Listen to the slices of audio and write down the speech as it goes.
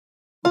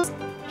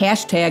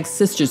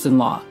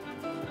#SistersInLaw.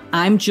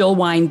 I'm Jill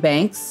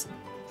Wine-Banks.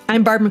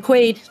 I'm Barb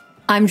McQuaid.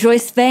 I'm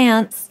Joyce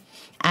Vance.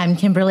 I'm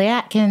Kimberly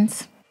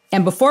Atkins.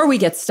 And before we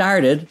get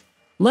started,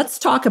 let's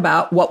talk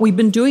about what we've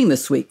been doing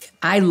this week.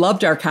 I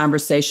loved our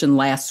conversation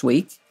last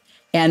week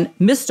and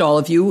missed all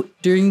of you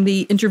during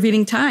the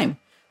intervening time.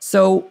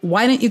 So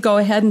why don't you go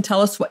ahead and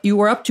tell us what you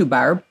were up to,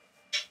 Barb?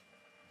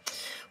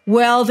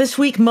 Well, this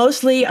week,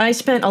 mostly I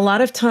spent a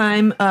lot of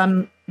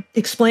time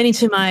explaining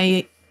to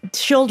my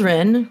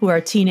children, who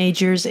are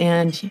teenagers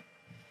and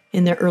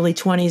in their early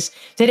 20s,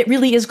 that it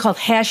really is called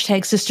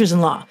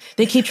 #SistersInLaw.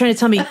 They keep trying to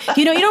tell me,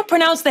 you don't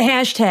pronounce the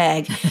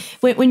hashtag.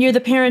 When you're the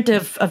parent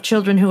of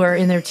children who are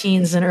in their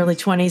teens and early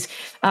 20s,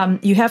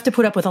 you have to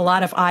put up with a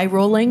lot of eye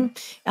rolling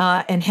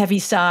and heavy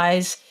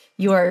sighs.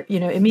 You're,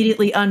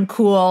 immediately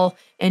uncool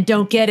and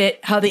don't get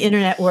it how the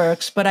internet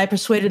works. But I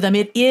persuaded them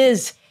it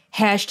is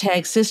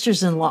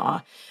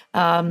 #SistersInLaw.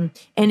 And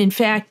in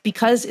fact,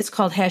 because it's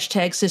called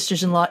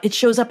 #SistersInLaw, it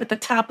shows up at the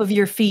top of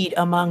your feed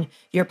among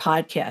your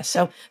podcasts.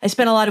 So I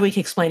spent a lot of week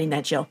explaining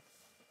that, Jill.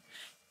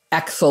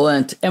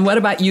 Excellent. And what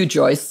about you,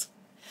 Joyce?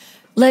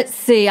 Let's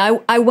see.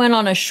 I went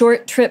on a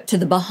short trip to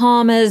the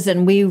Bahamas,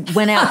 and we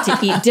went out to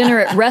eat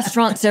dinner at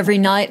restaurants every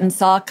night and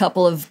saw a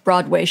couple of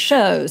Broadway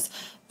shows.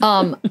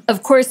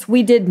 Of course,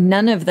 we did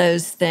none of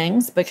those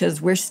things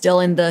because we're still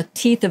in the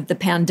teeth of the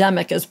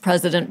pandemic, as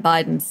President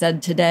Biden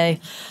said today.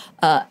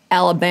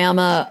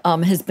 Alabama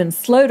has been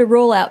slow to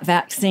roll out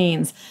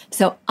vaccines.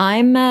 So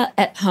I'm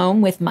at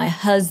home with my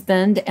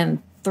husband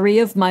and 3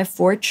 of my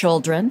 4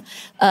 children.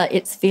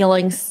 It's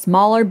feeling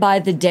smaller by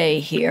the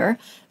day here.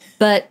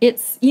 But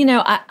it's,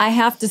 I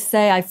have to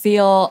say I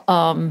feel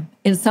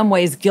in some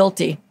ways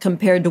guilty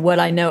compared to what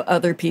I know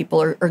other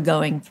people are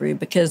going through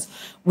because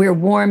we're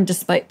warm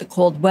despite the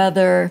cold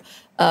weather.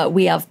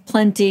 We have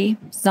plenty,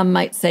 some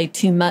might say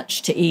too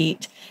much to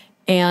eat.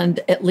 And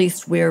at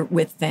least we're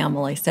with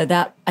family. So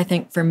that, I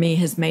think, for me,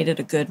 has made it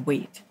a good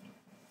week.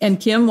 And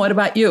Kim, what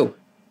about you?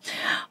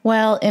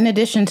 Well, in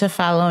addition to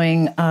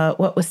following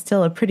what was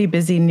still a pretty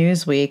busy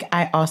news week,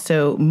 I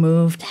also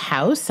moved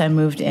house. I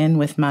moved in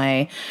with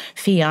my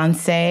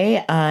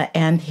fiance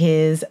and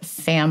his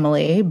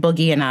family,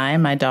 Boogie and I,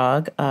 my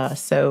dog.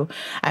 So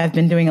I've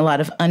been doing a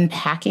lot of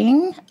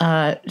unpacking,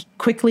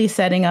 quickly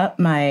setting up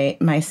my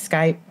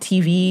Skype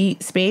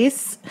TV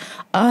space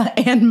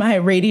and my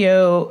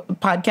radio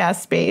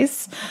podcast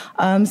space.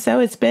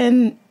 So it's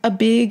been a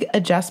big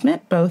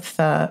adjustment, both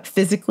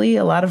physically,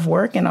 a lot of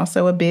work, and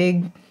also a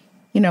big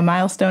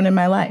milestone in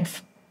my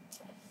life.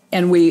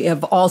 And we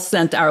have all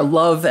sent our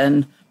love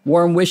and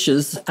warm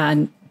wishes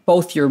on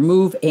both your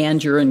move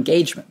and your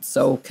engagement.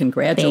 So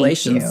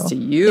congratulations to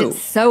you.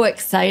 It's so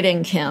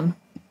exciting, Kim.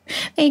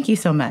 Thank you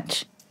so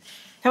much.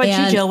 How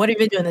about you, Jill? What have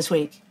you been doing this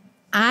week?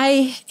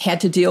 I had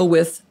to deal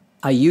with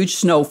a huge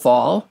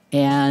snowfall,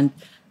 and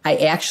I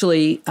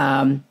actually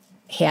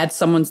had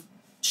someone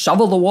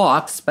shovel the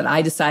walks, but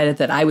I decided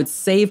that I would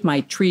save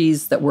my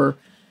trees that were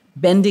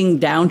bending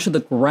down to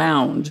the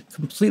ground,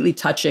 completely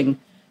touching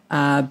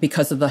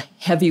because of the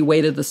heavy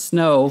weight of the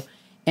snow,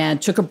 and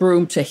took a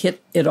broom to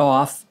hit it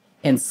off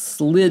and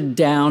slid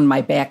down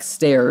my back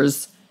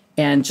stairs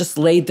and just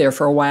laid there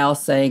for a while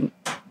saying,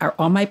 are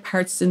all my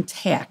parts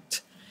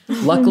intact?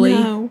 Luckily,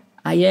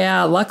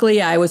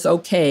 luckily I was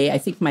okay. I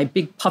think my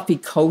big puffy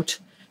coat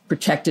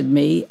protected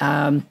me,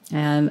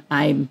 and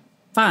I'm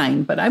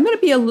fine, but I'm going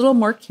to be a little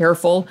more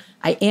careful.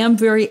 I am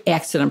very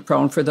accident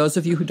prone. For those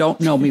of you who don't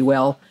know me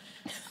well,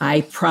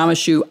 I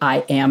promise you I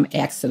am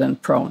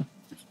accident prone.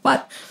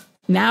 But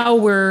now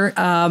we're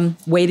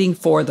waiting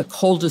for the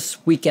coldest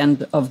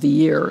weekend of the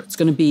year. It's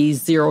going to be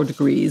 0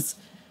 degrees.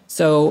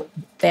 So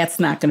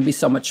that's not going to be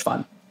so much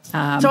fun.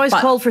 It's always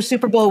cold for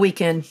Super Bowl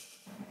weekend.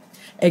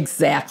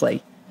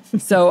 Exactly.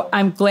 So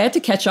I'm glad to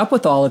catch up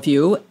with all of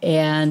you.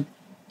 And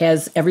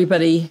as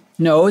everybody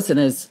knows, and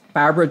as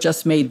Barbara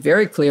just made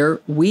very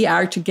clear, we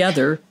are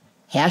together,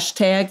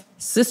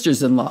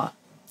 #SistersInLaw.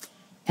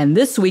 And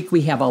this week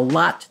we have a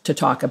lot to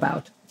talk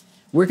about.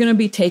 We're going to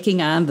be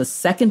taking on the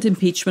second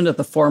impeachment of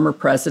the former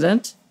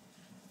president,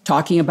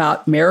 talking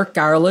about Merrick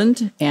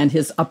Garland and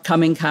his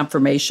upcoming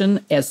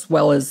confirmation, as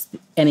well as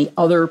any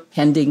other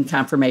pending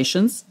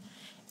confirmations,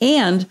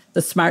 and the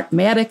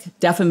Smartmatic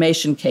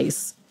defamation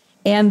case.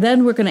 And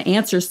then we're going to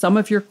answer some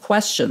of your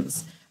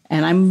questions.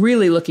 And I'm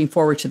really looking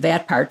forward to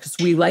that part because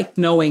we like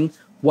knowing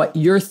what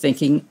you're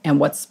thinking and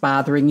what's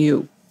bothering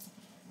you.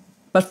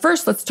 But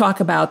first, let's talk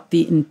about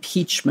the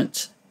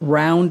impeachment,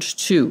 round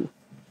 2.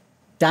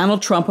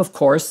 Donald Trump, of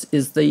course,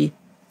 is the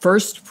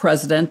first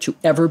president to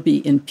ever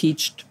be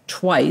impeached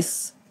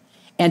twice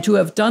and to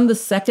have done the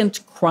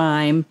second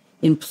crime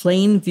in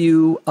plain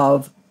view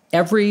of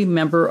every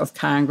member of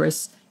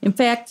Congress, in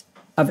fact,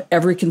 of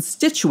every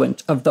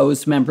constituent of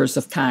those members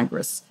of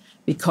Congress,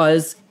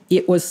 because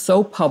it was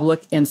so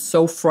public and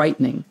so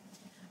frightening.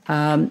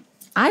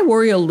 I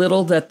worry a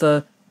little that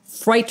the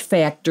fright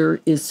factor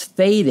is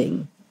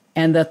fading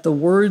and that the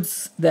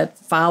words that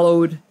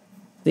followed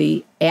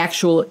the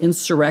actual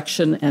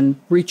insurrection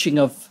and breaching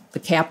of the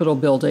Capitol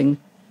building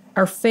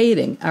are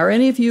fading. Are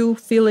any of you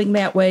feeling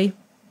that way?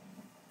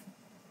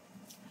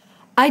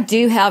 I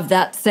do have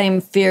that same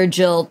fear,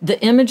 Jill. The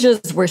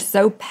images were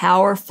so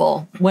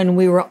powerful when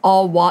we were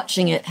all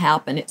watching it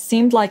happen. It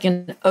seemed like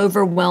an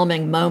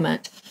overwhelming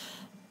moment.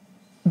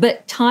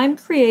 But time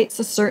creates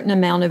a certain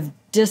amount of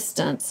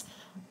distance.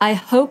 I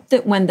hope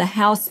that when the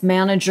House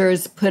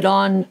managers put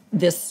on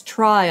this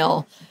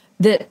trial,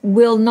 that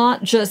we'll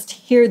not just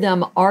hear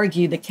them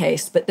argue the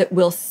case, but that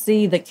we'll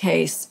see the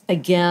case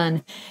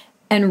again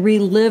and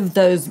relive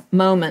those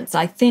moments.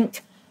 I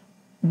think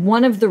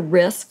one of the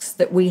risks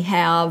that we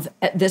have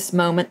at this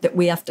moment that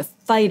we have to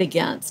fight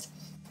against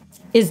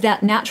is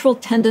that natural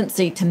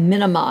tendency to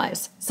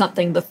minimize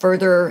something the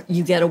further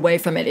you get away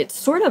from it. It's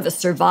sort of a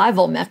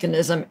survival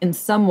mechanism in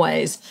some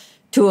ways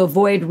to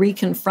avoid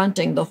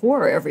reconfronting the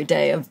horror every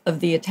day of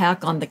the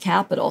attack on the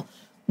Capitol.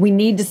 We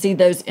need to see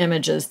those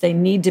images. They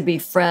need to be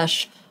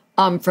fresh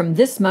from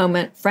this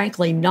moment,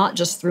 frankly, not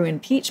just through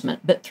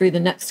impeachment, but through the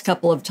next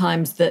couple of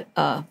times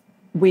that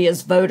we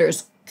as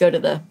voters go to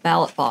the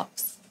ballot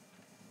box.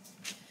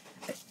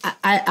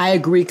 I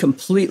agree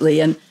completely.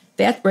 And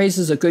that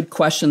raises a good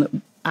question that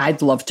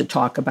I'd love to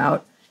talk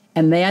about.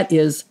 And that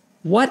is,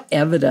 what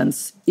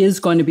evidence is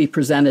going to be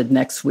presented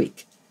next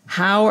week?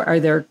 How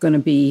are there going to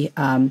be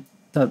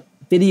the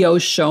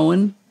videos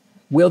shown?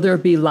 Will there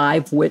be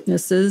live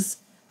witnesses?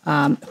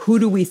 Who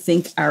do we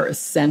think are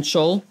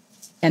essential?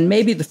 And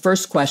maybe the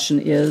first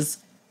question is,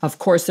 of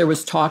course, there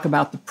was talk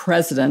about the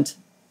president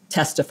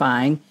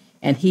testifying,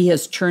 and he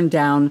has turned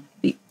down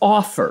the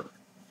offer.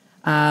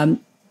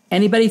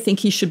 Anybody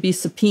think he should be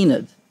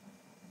subpoenaed?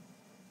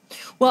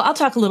 Well, I'll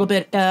talk a little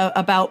bit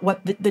about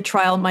what the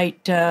trial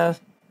might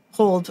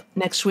hold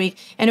next week.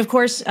 And of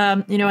course,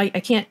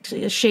 I can't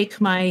shake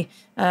my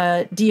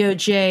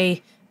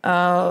DOJ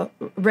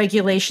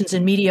regulations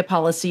and media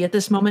policy. At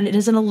this moment, it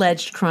is an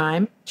alleged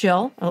crime,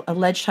 Jill,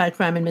 alleged high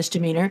crime and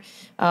misdemeanor.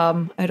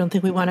 I don't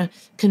think we want to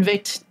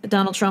convict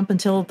Donald Trump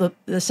until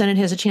the Senate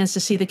has a chance to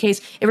see the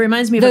case. It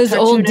reminds me of those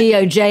old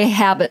DOJ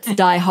habits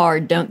die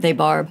hard, don't they,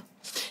 Barb?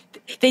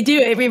 They do.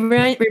 It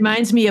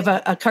reminds me of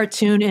a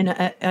cartoon in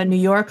a New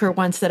Yorker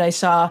once that I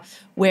saw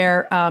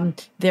where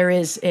there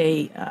is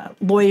a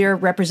lawyer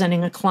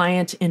representing a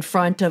client in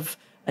front of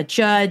a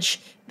judge,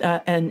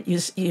 and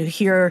you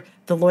hear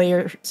the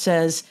lawyer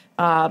says,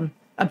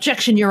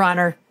 "Objection, Your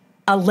Honor,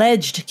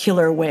 alleged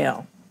killer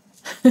whale."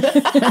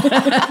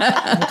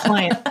 The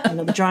client,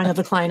 the drawing of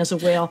the client as a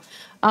whale.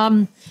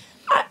 I'm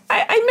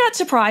not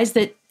surprised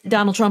that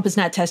Donald Trump is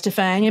not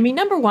testifying. I mean,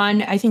 number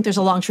one, I think there's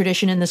a long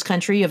tradition in this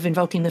country of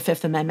invoking the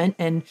Fifth Amendment,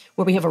 and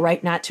where we have a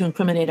right not to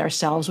incriminate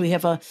ourselves. We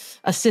have a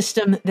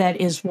system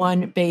that is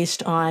one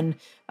based on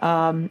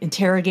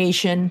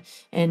interrogation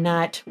and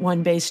not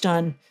one based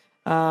on,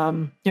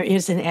 there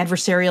is an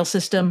adversarial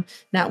system,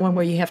 not one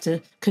where you have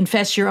to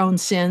confess your own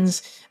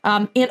sins.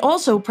 And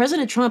also,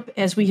 President Trump,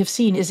 as we have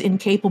seen, is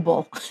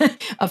incapable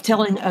of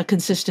telling a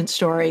consistent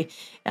story.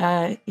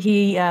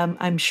 He,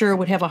 I'm sure,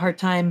 would have a hard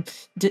time,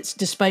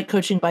 despite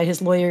coaching by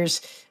his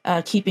lawyers,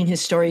 keeping his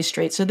story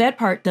straight. So that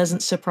part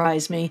doesn't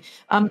surprise me.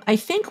 I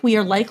think we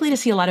are likely to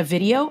see a lot of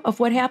video of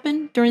what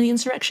happened during the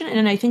insurrection,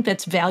 and I think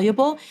that's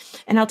valuable.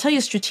 And I'll tell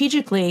you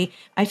strategically,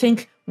 I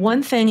think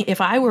one thing,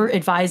 if I were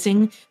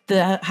advising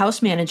the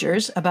House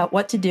managers about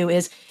what to do,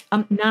 is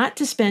not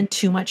to spend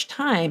too much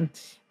time.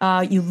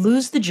 You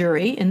lose the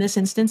jury. In this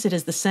instance, it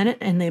is the Senate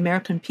and the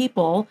American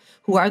people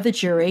who are the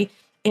jury.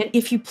 And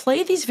if you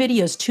play these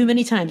videos too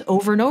many times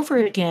over and over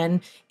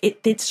again,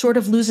 it sort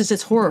of loses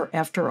its horror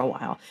after a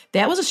while.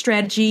 That was a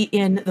strategy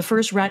in the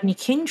first Rodney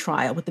King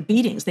trial with the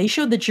beatings. They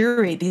showed the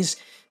jury these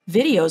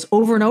videos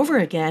over and over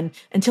again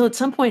until at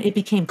some point it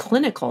became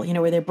clinical,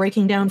 where they're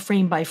breaking down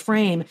frame by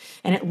frame,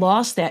 and it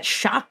lost that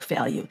shock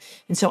value.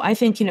 And so I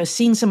think,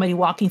 seeing somebody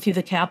walking through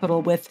the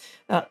Capitol with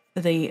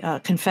the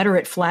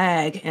Confederate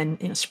flag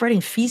and spreading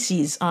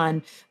feces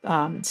on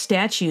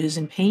statues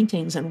and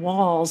paintings and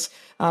walls,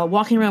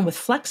 walking around with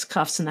flex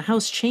cuffs in the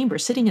House chamber,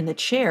 sitting in the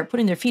chair,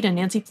 putting their feet on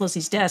Nancy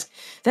Pelosi's desk,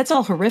 that's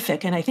all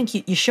horrific. And I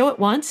think you show it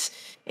once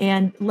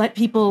and let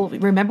people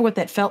remember what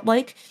that felt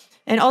like.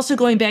 And also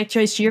going back,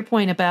 Joyce, to your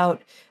point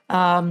about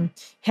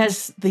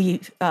has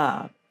the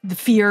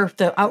fear,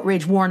 the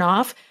outrage worn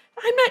off?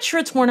 I'm not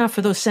sure it's worn off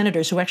for those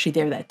senators who were actually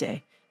there that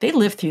day. They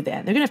lived through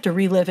that. They're going to have to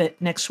relive it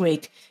next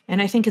week.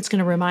 And I think it's going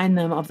to remind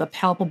them of the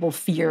palpable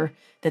fear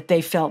that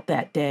they felt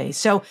that day.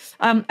 So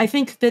I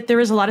think that there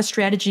is a lot of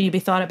strategy to be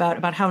thought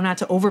about how not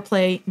to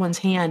overplay one's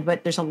hand,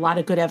 but there's a lot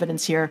of good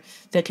evidence here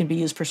that can be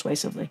used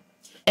persuasively.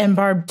 And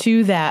Barb,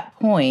 to that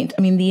point,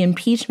 I mean, the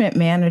impeachment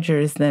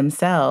managers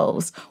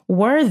themselves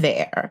were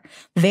there.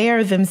 They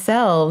are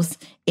themselves,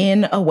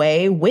 in a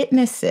way,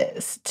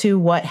 witnesses to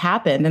what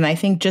happened. And I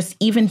think just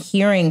even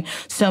hearing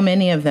so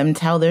many of them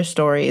tell their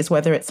stories,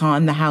 whether it's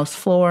on the House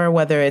floor,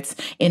 whether it's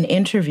in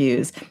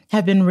interviews,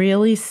 have been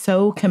really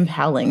so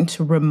compelling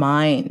to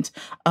remind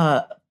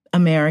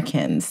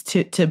Americans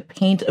to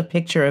paint a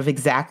picture of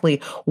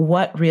exactly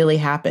what really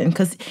happened.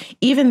 Because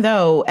even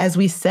though, as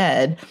we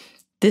said,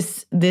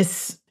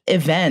 this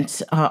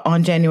event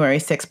on January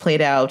 6th played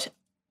out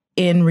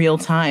in real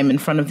time in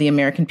front of the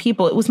American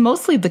people. It was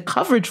mostly the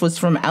coverage was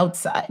from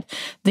outside.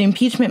 The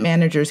impeachment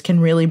managers can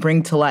really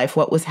bring to life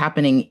what was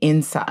happening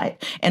inside.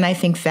 And I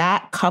think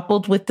that,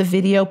 coupled with the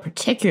video,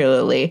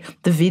 particularly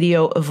the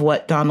video of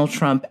what Donald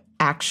Trump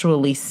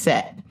actually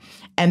said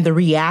and the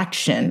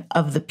reaction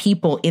of the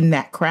people in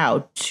that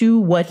crowd to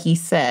what he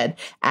said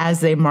as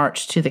they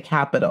marched to the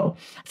Capitol,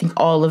 I think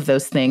all of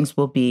those things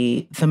will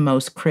be the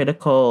most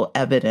critical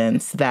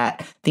evidence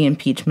that the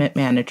impeachment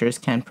managers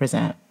can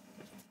present.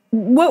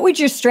 What would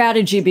your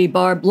strategy be,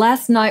 Barb?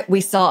 Last night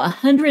we saw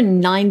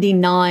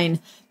 199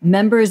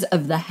 members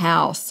of the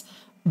House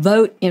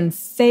vote in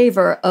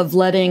favor of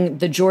letting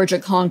the Georgia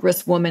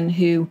Congresswoman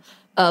who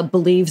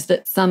believes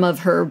that some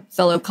of her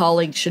fellow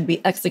colleagues should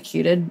be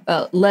executed,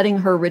 letting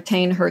her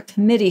retain her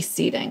committee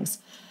seatings.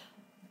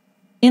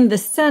 In the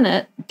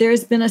Senate,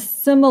 there's been a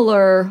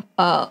similar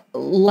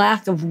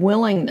lack of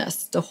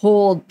willingness to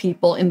hold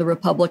people in the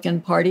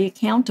Republican Party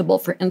accountable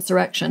for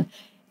insurrection.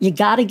 You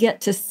got to get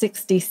to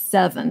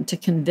 67 to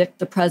convict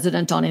the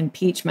president on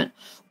impeachment.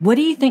 What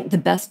do you think the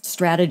best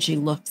strategy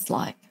looks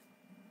like?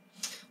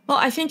 Well,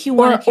 I think you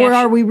want to or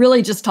are we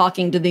really just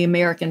talking to the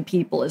American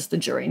people as the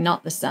jury,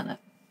 not the Senate?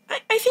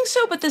 I think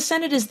so, but the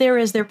Senate is there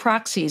as their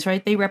proxies,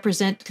 right? They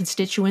represent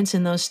constituents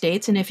in those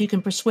states. And if you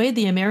can persuade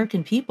the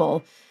American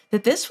people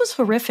that this was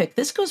horrific,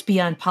 this goes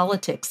beyond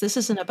politics. This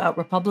isn't about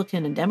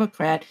Republican and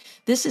Democrat.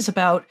 This is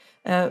about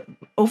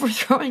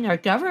overthrowing our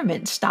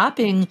government,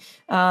 stopping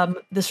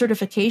the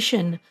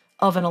certification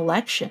of an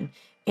election.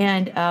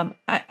 And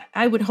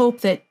I would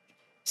hope that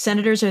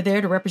senators are there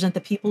to represent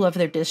the people of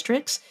their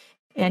districts.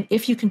 And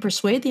if you can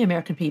persuade the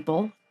American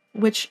people,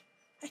 which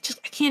I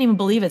can't even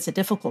believe it's a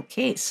difficult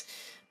case,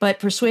 but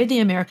persuade the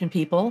American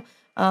people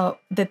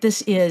that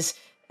this is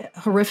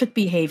horrific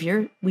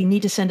behavior. We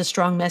need to send a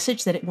strong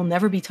message that it will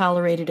never be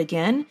tolerated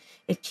again.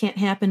 It can't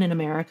happen in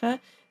America.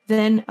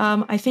 Then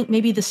I think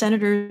maybe the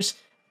senators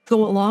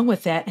go along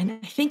with that. And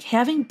I think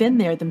having been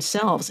there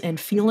themselves and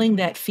feeling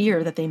that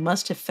fear that they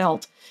must have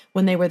felt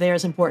when they were there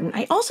is important.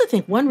 I also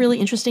think one really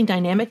interesting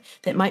dynamic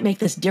that might make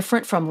this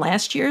different from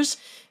last year's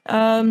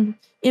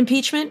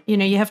impeachment,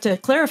 you have to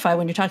clarify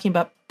when you're talking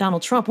about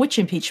Donald Trump which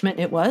impeachment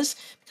it was,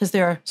 because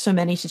there are so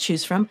many to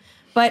choose from.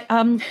 But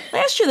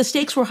last year, the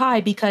stakes were high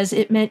because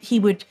it meant he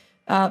would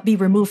be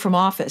removed from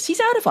office.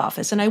 He's out of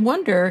office. And I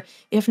wonder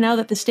if now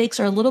that the stakes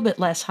are a little bit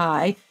less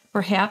high,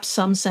 perhaps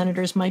some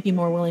senators might be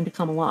more willing to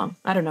come along.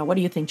 I don't know. What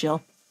do you think,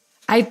 Jill?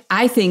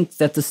 I think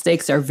that the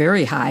stakes are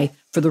very high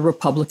for the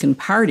Republican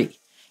Party.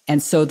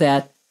 And so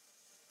that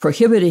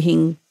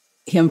prohibiting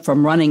him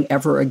from running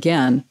ever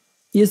again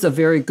is a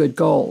very good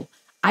goal.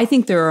 I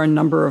think there are a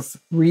number of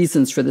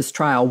reasons for this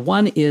trial.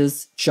 One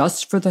is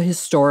just for the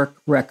historic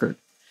record,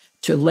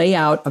 to lay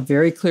out a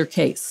very clear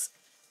case.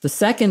 The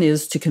second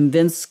is to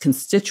convince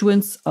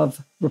constituents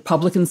of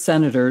Republican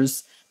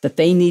senators that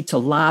they need to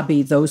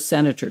lobby those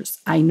senators.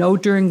 I know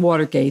during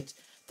Watergate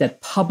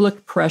that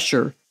public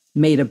pressure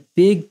made a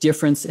big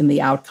difference in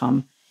the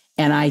outcome.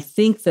 And I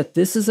think that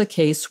this is a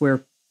case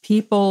where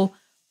people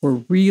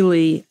were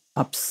really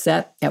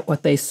upset at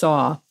what they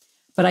saw.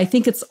 But I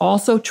think it's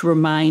also to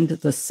remind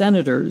the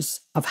senators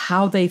of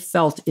how they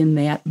felt in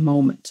that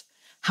moment,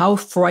 how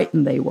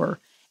frightened they were.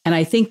 And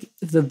I think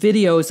the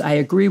videos, I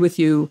agree with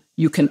you,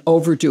 you can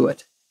overdo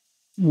it.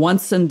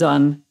 Once and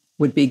done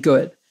would be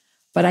good.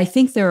 But I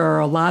think there are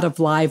a lot of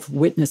live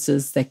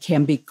witnesses that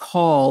can be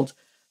called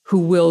who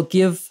will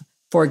give,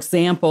 for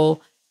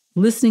example,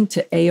 listening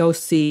to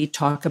AOC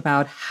talk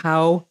about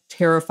how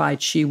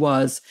terrified she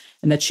was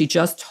and that she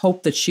just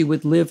hoped that she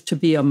would live to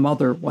be a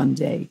mother one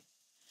day.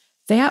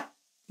 That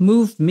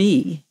moved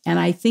me, and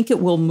I think it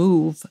will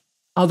move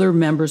other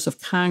members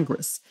of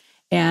Congress.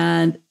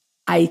 And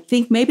I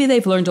think maybe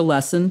they've learned a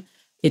lesson.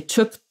 It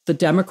took the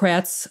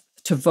Democrats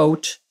to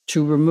vote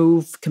to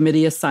remove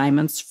committee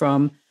assignments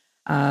from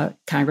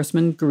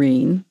Congressman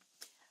Green,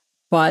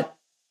 but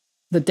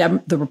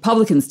the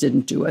Republicans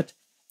didn't do it.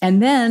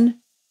 And then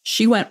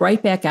she went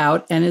right back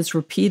out and is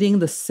repeating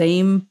the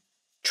same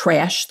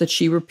trash that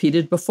she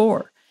repeated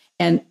before.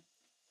 And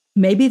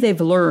maybe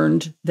they've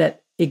learned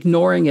that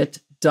ignoring it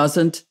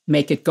doesn't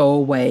make it go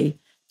away,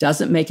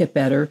 doesn't make it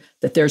better,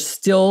 that they're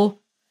still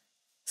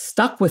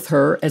stuck with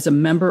her as a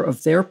member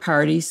of their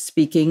party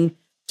speaking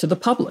to the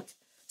public.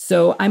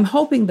 So I'm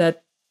hoping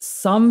that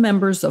some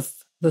members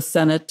of the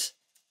Senate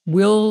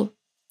will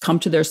come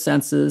to their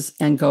senses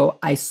and go,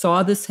 I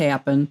saw this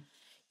happen.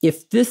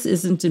 If this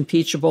isn't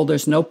impeachable,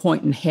 there's no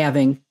point in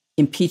having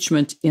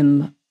impeachment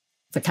in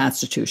the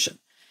Constitution.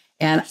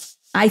 And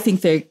I think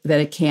that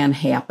it can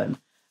happen.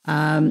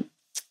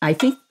 I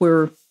think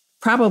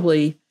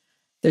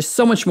there's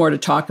so much more to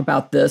talk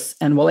about this,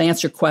 and we'll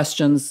answer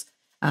questions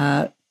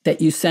that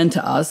you send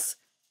to us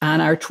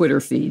on our Twitter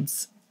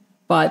feeds.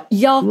 But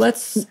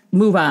let's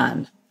move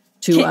on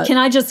to... Can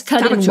I just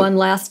cut in one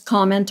last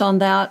comment on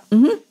that?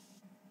 Mm-hmm.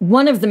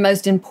 One of the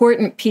most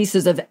important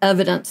pieces of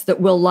evidence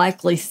that we'll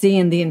likely see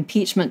in the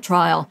impeachment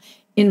trial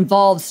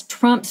involves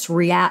Trump's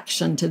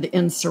reaction to the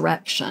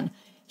insurrection.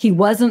 He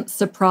wasn't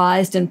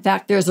surprised. In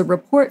fact, there's a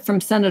report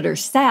from Senator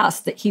Sass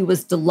that he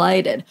was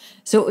delighted.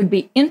 So it would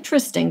be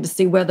interesting to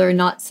see whether or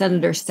not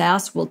Senator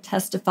Sass will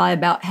testify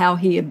about how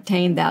he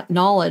obtained that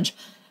knowledge.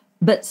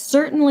 But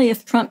certainly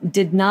if Trump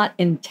did not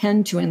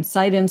intend to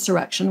incite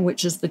insurrection,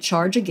 which is the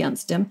charge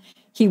against him,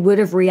 he would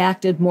have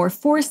reacted more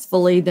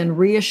forcefully than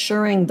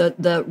reassuring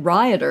the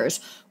rioters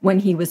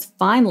when he was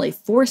finally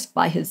forced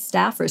by his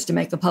staffers to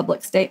make a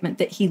public statement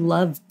that he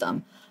loved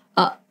them.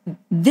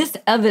 This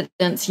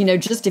evidence,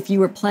 just if you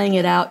were playing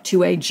it out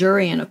to a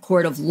jury in a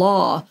court of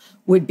law,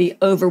 would be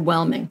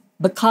overwhelming.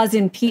 Because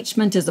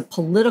impeachment is a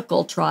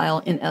political trial,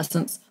 in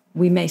essence,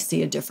 we may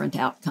see a different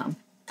outcome.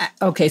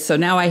 Okay, so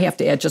now I have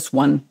to add just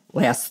one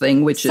last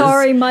thing, which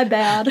Sorry, my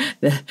bad.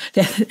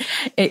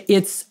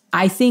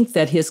 I think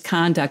that his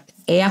conduct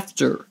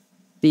after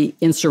the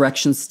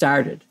insurrection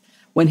started,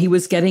 when he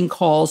was getting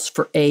calls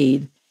for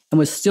aid and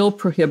was still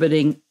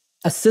prohibiting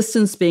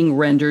assistance being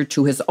rendered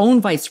to his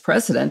own vice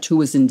president, who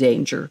was in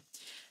danger,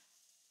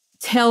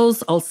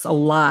 tells us a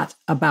lot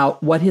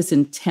about what his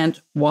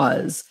intent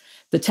was.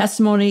 The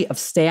testimony of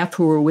staff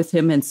who were with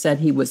him and said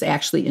he was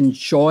actually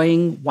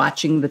enjoying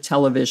watching the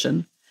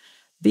television.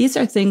 These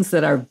are things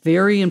that are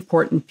very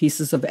important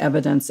pieces of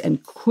evidence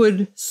and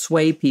could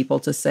sway people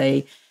to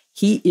say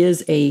he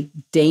is a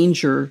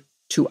danger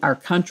to our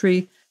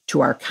country, to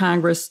our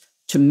Congress,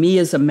 to me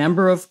as a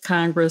member of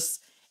Congress,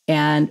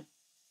 and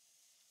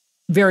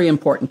very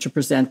important to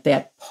present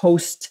that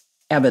post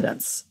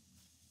evidence.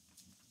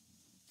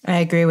 I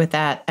agree with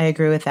that. I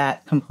agree with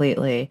that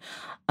completely.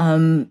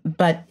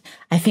 But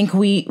I think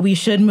we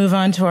should move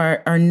on to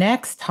our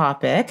next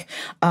topic,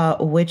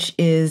 which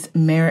is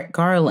Merrick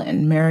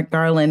Garland. Merrick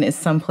Garland is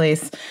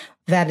someplace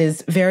that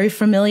is very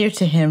familiar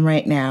to him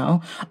right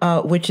now,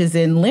 which is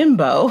in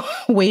limbo,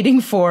 waiting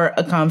for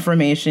a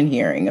confirmation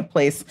hearing, a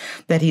place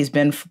that he's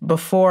been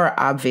before,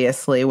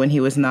 obviously, when he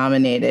was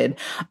nominated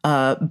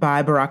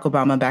by Barack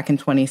Obama back in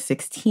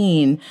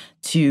 2016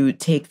 to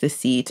take the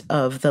seat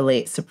of the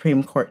late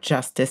Supreme Court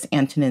Justice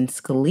Antonin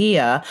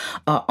Scalia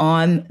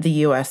on the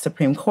U.S.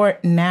 Supreme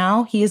Court.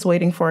 Now he is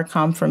waiting for a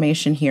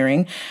confirmation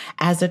hearing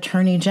as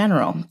Attorney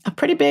General, a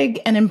pretty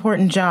big and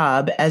important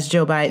job as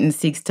Joe Biden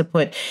seeks to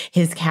put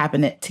his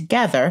cabinet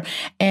together.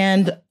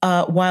 And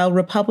while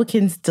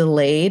Republicans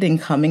delayed in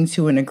coming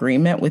to an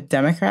agreement with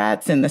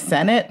Democrats in the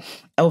Senate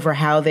over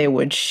how they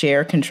would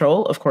share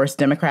control. Of course,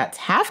 Democrats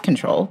have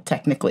control,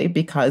 technically,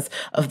 because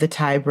of the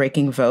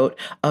tie-breaking vote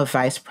of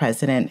Vice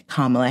President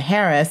Kamala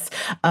Harris.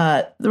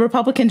 The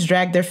Republicans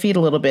dragged their feet a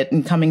little bit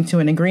in coming to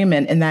an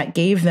agreement, and that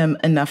gave them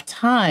enough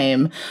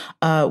time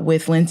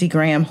with Lindsey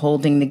Graham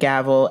holding the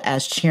gavel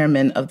as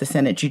chairman of the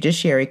Senate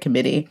Judiciary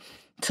Committee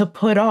to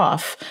put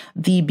off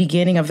the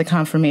beginning of the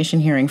confirmation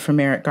hearing for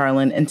Merrick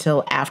Garland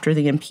until after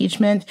the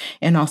impeachment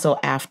and also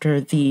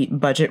after the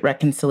budget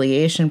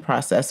reconciliation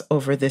process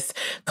over this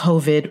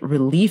COVID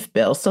relief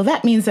bill. So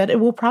that means that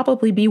it will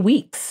probably be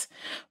weeks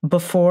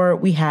before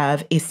we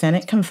have a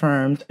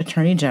Senate-confirmed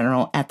Attorney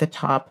General at the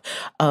top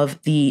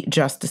of the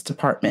Justice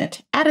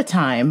Department, at a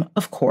time,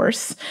 of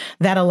course,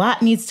 that a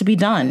lot needs to be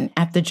done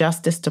at the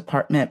Justice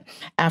Department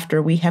after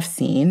we have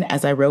seen,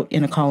 as I wrote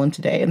in a column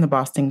today in the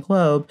Boston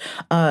Globe,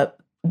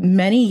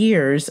 many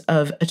years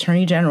of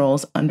attorneys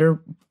general under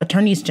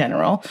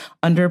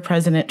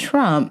President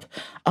Trump,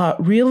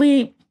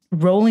 really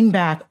rolling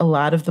back a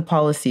lot of the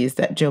policies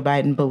that Joe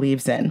Biden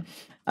believes in.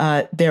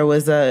 There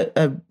was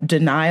a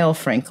denial,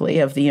 frankly,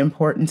 of the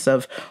importance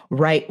of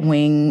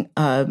right-wing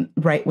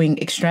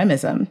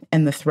extremism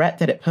and the threat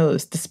that it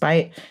posed,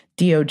 despite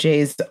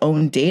DOJ's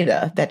own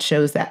data that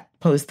shows that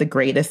posed the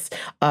greatest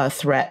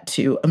threat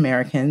to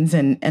Americans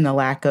and a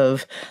lack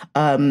of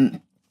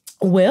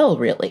will,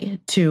 really,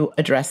 to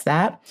address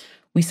that.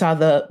 We saw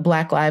the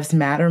Black Lives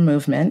Matter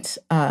movement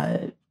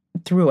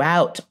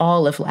throughout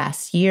all of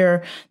last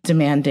year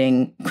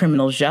demanding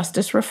criminal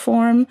justice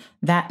reform.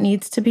 That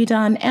needs to be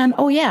done. And,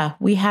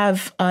 we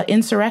have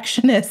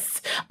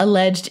insurrectionists,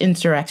 alleged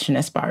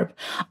insurrectionists, Barb,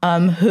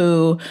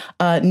 who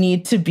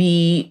need to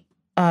be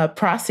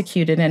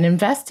prosecuted and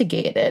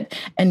investigated.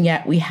 And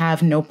yet we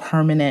have no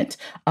permanent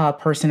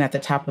person at the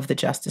top of the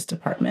Justice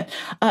Department.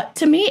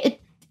 To me,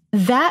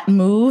 that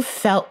move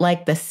felt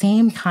like the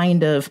same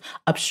kind of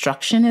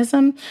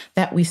obstructionism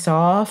that we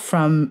saw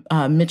from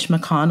Mitch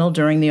McConnell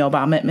during the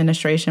Obama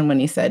administration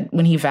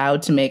when he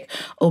vowed to make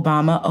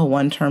Obama a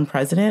one-term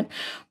president.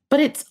 But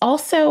it's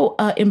also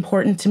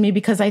important to me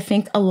because I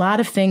think a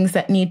lot of things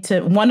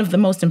one of the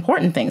most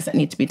important things that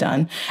need to be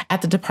done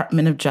at the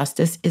Department of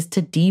Justice is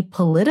to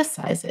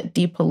depoliticize it,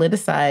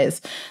 depoliticize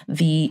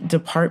the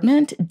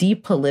department,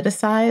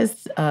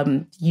 depoliticize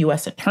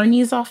U.S.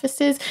 attorneys'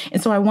 offices.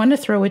 And so I want to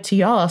throw it to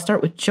y'all. I'll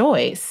start with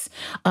Joyce.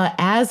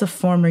 As a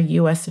former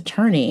U.S.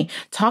 attorney,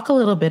 talk a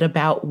little bit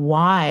about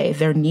why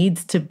there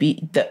needs to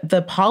be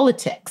the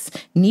politics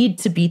need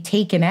to be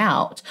taken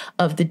out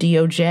of the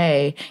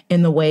DOJ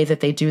in the way that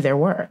they do their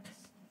work.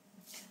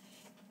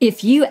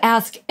 If you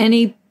ask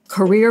any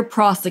career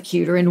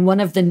prosecutor in one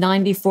of the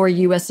 94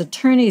 U.S.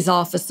 attorneys'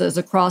 offices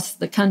across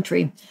the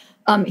country,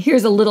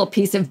 Here's a little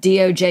piece of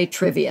DOJ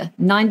trivia.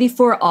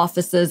 94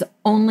 offices,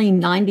 only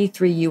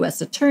 93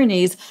 U.S.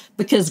 attorneys,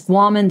 because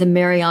Guam and the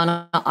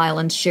Mariana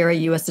Islands share a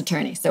U.S.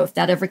 attorney. So if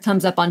that ever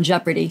comes up on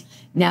Jeopardy,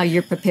 now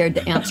you're prepared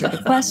to answer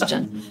the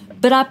question.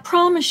 But I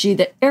promise you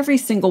that every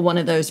single one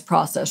of those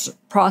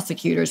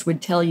prosecutors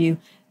would tell you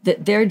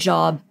that their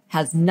job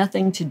has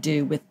nothing to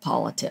do with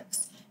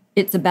politics.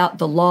 It's about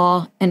the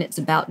law and it's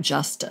about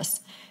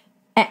justice.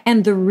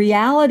 And the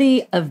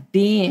reality of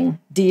being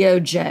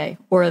DOJ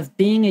or of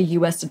being a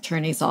U.S.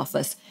 Attorney's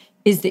Office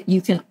is that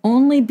you can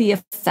only be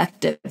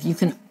effective, you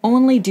can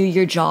only do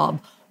your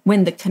job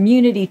when the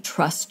community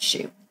trusts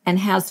you and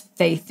has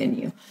faith in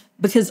you.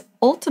 Because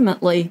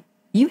ultimately,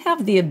 you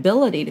have the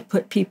ability to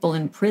put people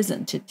in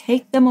prison, to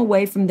take them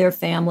away from their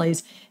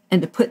families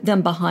and to put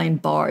them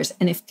behind bars.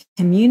 And if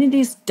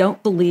communities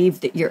don't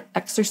believe that you're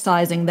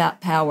exercising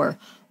that power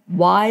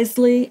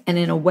wisely and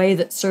in a way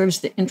that serves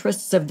the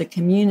interests of the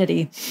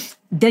community,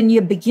 then you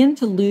begin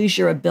to lose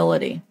your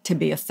ability to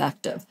be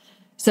effective.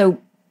 So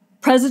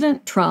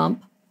President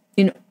Trump,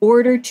 in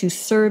order to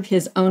serve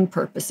his own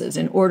purposes,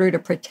 in order to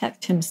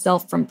protect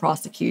himself from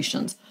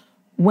prosecutions,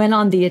 went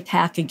on the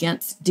attack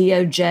against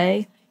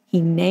DOJ. He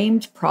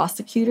named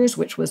prosecutors,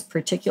 which was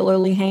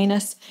particularly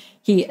heinous.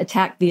 He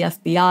attacked the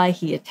FBI.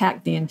 He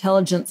attacked the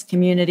intelligence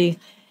community.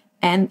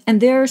 And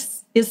there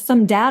is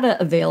some data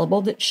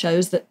available that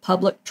shows that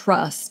public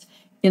trust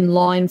in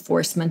law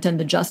enforcement and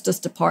the Justice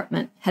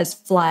Department has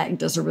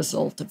flagged as a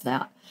result of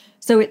that.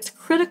 So it's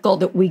critical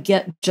that we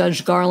get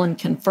Judge Garland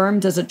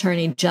confirmed as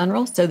Attorney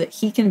General so that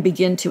he can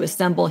begin to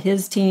assemble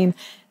his team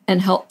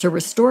and help to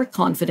restore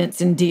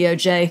confidence in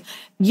DOJ.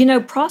 You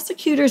know,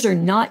 prosecutors are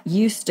not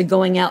used to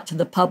going out to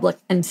the public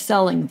and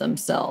selling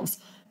themselves.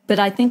 But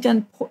I think,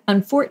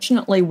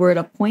 unfortunately, we're at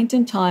a point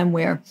in time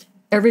where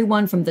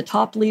everyone from the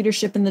top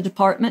leadership in the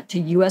department to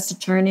U.S.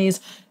 attorneys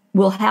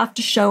will have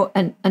to show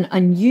an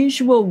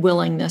unusual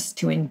willingness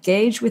to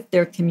engage with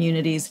their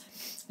communities.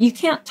 You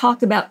can't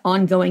talk about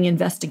ongoing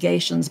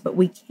investigations, but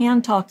we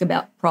can talk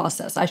about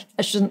process. I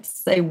shouldn't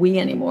say we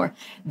anymore.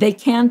 They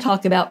can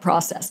talk about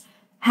process,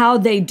 how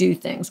they do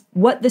things,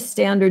 what the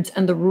standards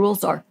and the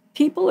rules are.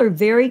 People are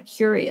very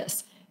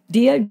curious.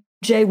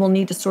 DOJ will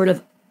need to sort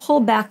of pull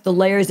back the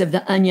layers of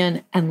the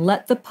onion and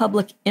let the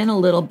public in a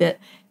little bit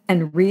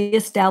and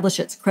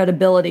reestablish its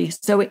credibility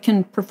so it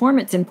can perform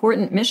its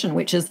important mission,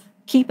 which is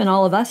keeping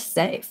all of us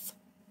safe.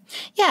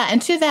 Yeah,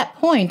 and to that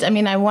point, I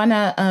mean, I want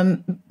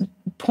to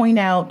point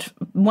out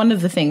one of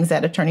the things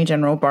that Attorney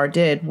General Barr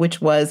did, which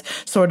was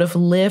sort of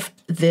lift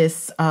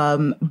this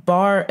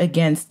bar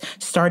against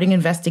starting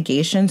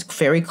investigations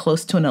very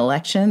close to an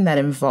election that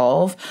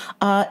involve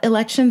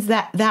elections.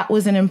 That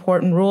was an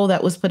important rule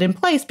that was put in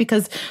place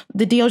because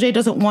the DOJ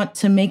doesn't want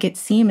to make it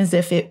seem as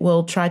if it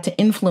will try to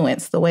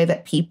influence the way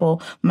that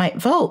people might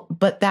vote.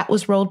 But that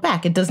was rolled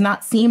back. It does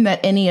not seem that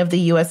any of the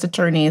U.S.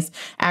 attorneys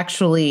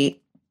actually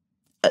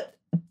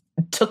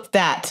took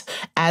that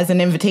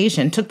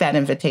invitation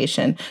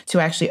to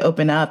actually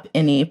open up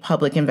any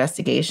public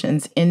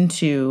investigations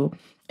into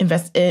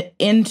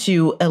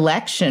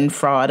election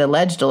fraud,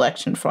 alleged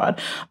election fraud.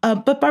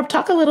 But Barb,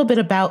 talk a little bit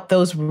about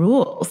those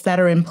rules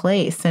that are in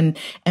place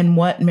and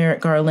what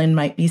Merrick Garland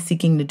might be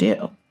seeking to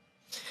do.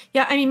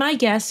 Yeah, I mean, my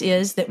guess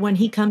is that when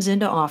he comes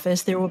into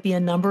office, there will be a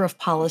number of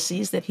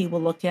policies that he will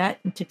look at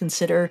and to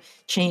consider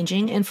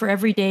changing. And for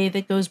every day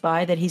that goes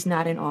by that he's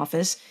not in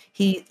office,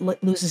 he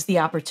loses the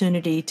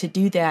opportunity to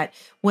do that.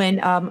 When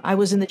I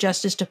was in the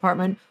Justice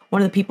Department,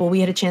 one of the people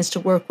we had a chance to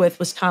work with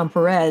was Tom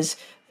Perez,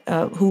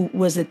 who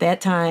was at that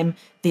time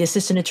the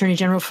Assistant Attorney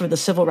General for the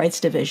Civil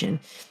Rights Division.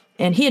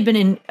 And he had been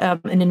in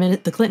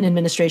the Clinton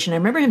administration. I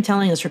remember him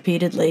telling us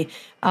repeatedly,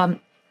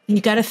 you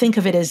got to think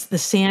of it as the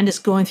sand is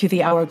going through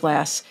the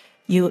hourglass.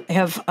 You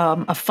have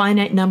a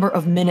finite number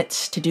of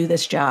minutes to do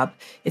this job.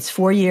 It's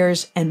 4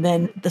 years, and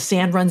then the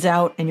sand runs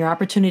out, and your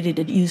opportunity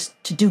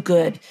to do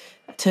good,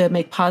 to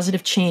make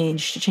positive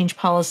change, to change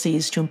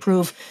policies, to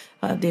improve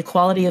the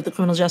equality of the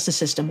criminal justice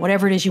system,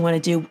 whatever it is you want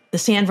to do, the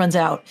sand runs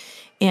out.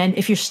 And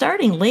if you're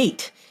starting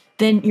late,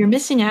 then you're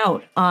missing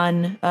out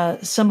on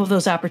some of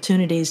those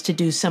opportunities to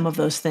do some of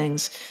those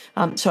things.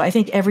 So I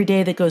think every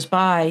day that goes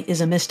by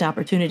is a missed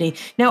opportunity.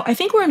 Now, I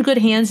think we're in good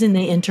hands in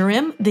the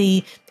interim.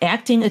 The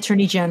acting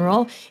attorney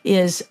general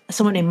is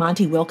someone named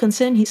Monty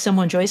Wilkinson. He's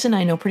someone Joyce and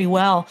I know pretty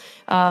well.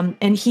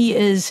 And he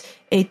is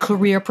a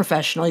career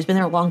professional. He's been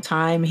there a long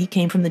time. He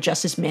came from the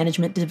Justice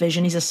Management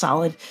Division. He's a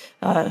solid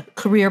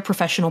career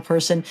professional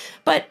person.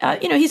 But,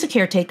 he's a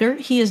caretaker.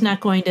 He is not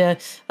going to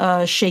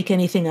shake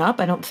anything up,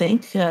 I don't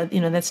think.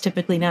 That's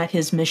typically not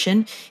his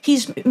mission.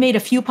 He's made a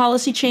few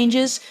policy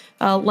changes.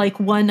 Like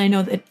one I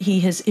know that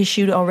he has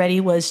issued already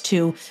was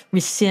to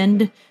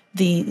rescind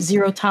the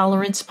zero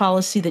tolerance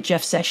policy that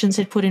Jeff Sessions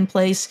had put in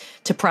place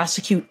to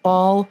prosecute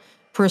all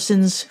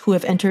persons who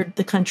have entered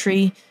the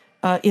country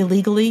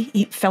illegally,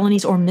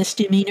 felonies or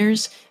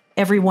misdemeanors.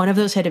 Every one of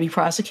those had to be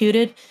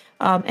prosecuted.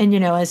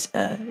 As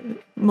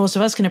most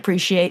of us can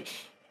appreciate,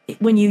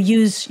 when you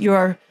use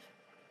your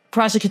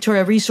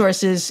prosecutorial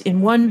resources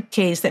in one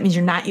case, that means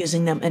you're not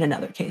using them in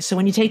another case. So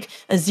when you take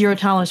a zero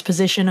tolerance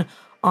position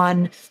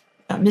on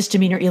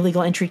misdemeanor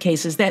illegal entry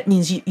cases, that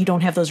means you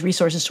don't have those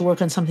resources to work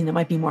on something that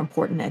might be more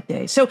important that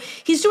day. So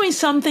he's doing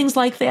some things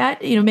like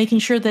that, making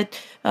sure that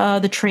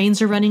the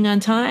trains are running on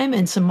time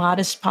and some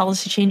modest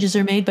policy changes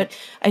are made. But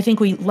I think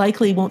we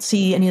likely won't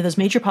see any of those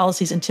major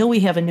policies until we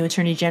have a new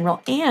attorney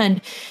general.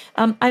 And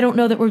I don't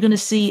know that we're going to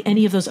see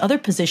any of those other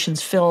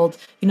positions filled,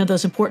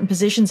 those important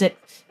positions at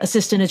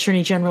assistant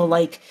attorney general,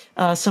 like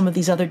some of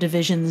these other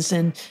divisions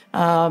and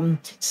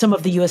some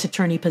of the U.S.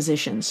 attorney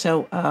positions.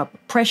 So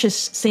precious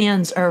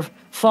sands are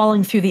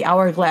falling through the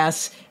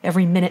hourglass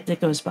every minute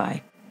that goes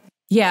by.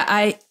 Yeah,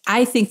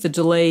 I think the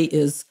delay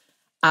is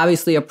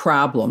obviously a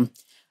problem,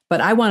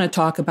 but I want to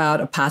talk about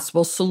a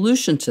possible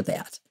solution to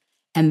that.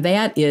 And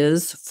that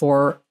is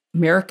for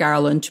Merrick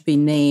Garland to be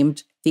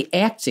named the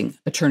acting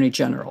attorney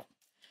general.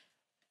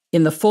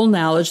 In the full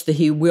knowledge that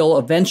he will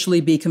eventually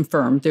be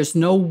confirmed, there's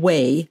no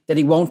way that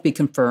he won't be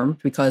confirmed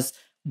because,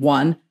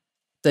 one,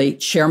 the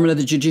chairman of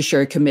the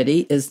Judiciary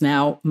Committee is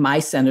now my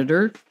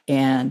senator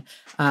and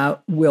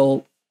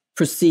will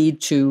proceed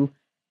to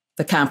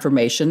the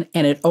confirmation,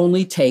 and it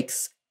only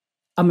takes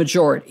a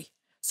majority.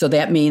 So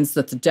that means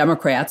that the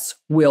Democrats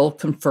will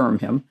confirm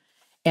him,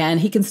 and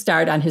he can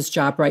start on his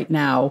job right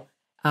now.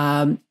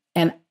 And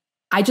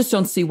I just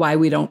don't see why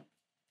we don't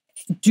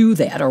do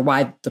that, or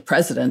why the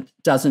president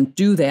doesn't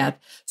do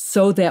that,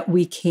 so that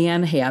we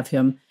can have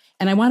him.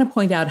 And I want to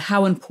point out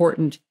how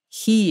important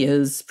he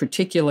is,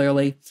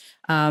 particularly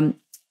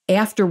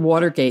after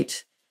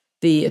Watergate.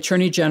 The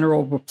Attorney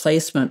General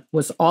replacement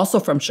was also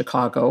from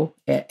Chicago.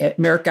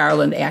 Merrick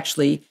Garland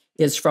actually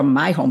is from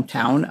my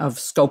hometown of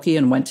Skokie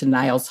and went to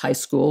Niles High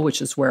School, which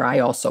is where I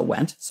also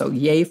went. So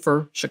yay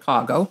for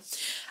Chicago.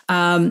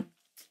 And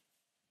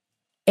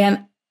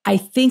I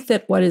think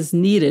that what is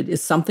needed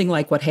is something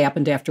like what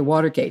happened after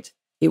Watergate.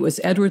 It was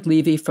Edward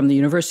Levy from the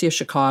University of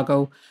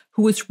Chicago,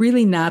 who was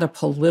really not a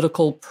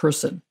political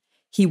person.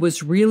 He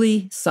was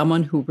really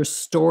someone who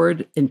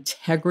restored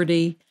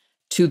integrity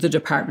to the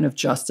Department of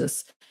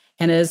Justice.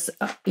 And as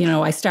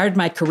I started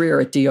my career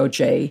at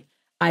DOJ.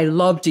 I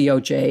love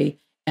DOJ,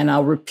 and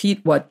I'll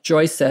repeat what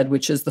Joy said,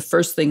 which is the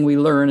first thing we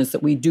learn is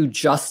that we do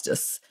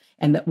justice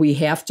and that we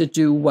have to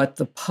do what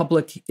the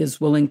public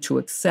is willing to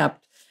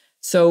accept.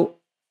 So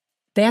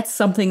that's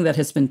something that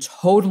has been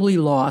totally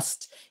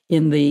lost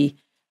in the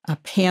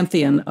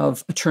pantheon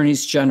of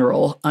attorneys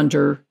general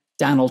under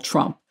Donald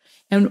Trump.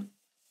 And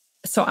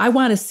so I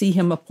want to see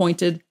him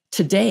appointed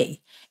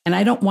today. And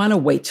I don't want to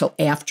wait till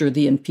after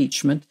the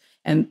impeachment.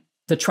 And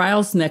the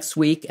trial's next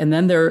week, and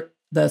then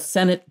the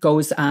Senate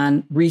goes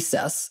on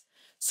recess.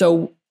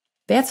 So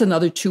that's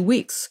another 2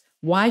 weeks.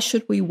 Why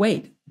should we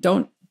wait?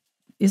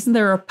 Isn't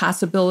there a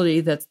possibility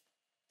that,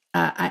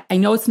 I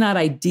know it's not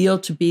ideal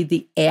to be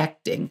the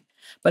acting,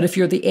 but if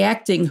you're the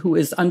acting who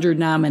is under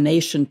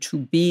nomination to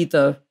be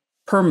the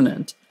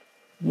permanent,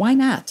 why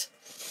not?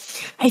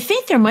 I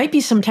think there might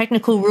be some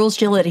technical rules,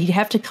 Jill, that he'd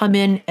have to come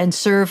in and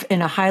serve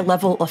in a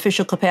high-level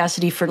official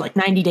capacity for like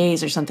 90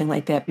 days or something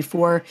like that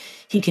before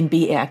he can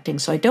be acting.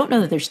 So I don't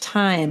know that there's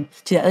time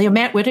to.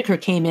 Matt Whitaker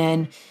came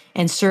in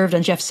and served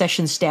on Jeff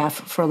Sessions' staff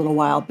for a little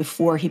while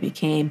before he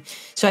became.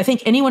 So I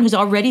think anyone who's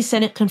already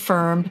Senate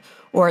confirmed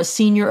or a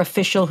senior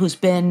official who's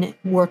been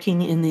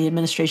working in the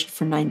administration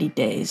for 90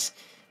 days.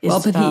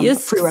 But he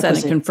is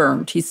Senate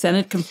confirmed. He's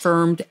Senate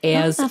confirmed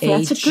as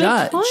a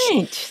judge.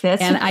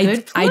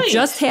 I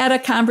just had a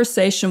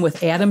conversation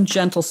with Adam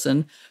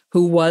Gentleson,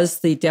 who was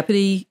the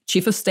deputy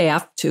chief of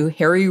staff to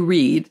Harry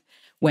Reid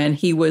when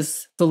he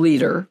was the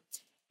leader.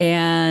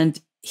 And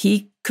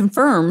he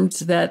confirmed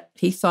that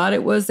he thought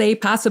it was a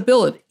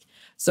possibility.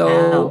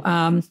 So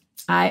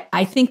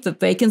I think the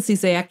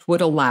Vacancies Act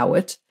would allow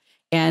it.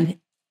 And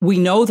we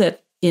know that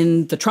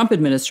in the Trump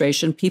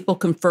administration, people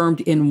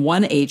confirmed in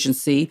one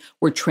agency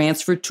were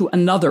transferred to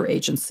another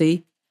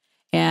agency.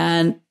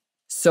 And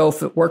so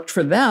if it worked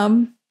for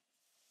them,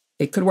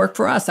 it could work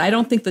for us. I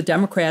don't think the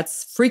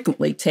Democrats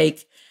frequently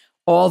take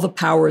all the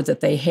power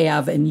that they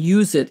have and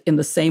use it in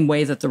the same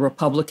way that the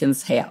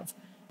Republicans have.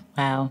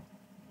 Wow.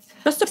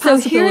 Just a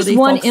possibility. So here's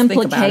one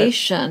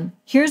implication.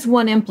 Here's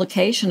one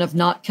implication of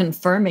not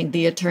confirming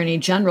the attorney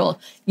general.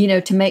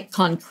 To make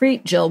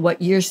concrete, Jill,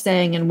 what you're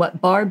saying and what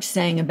Barb's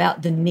saying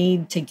about the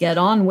need to get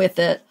on with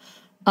it,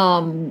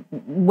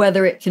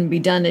 whether it can be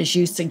done as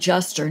you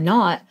suggest or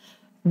not.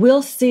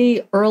 We'll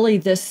see early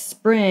this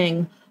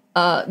spring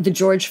the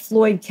George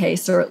Floyd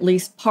case, or at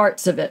least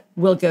parts of it,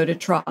 will go to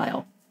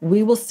trial.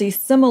 We will see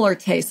similar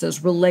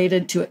cases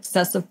related to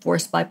excessive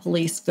force by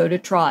police go to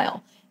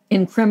trial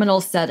in criminal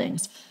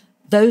settings.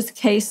 Those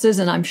cases,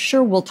 and I'm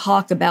sure we'll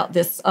talk about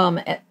this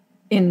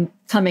in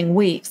coming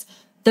weeks,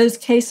 those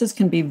cases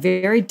can be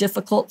very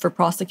difficult for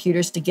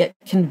prosecutors to get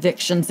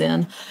convictions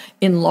in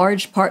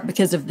large part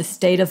because of the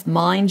state of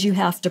mind you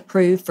have to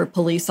prove for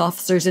police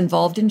officers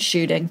involved in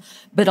shooting,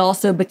 but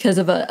also because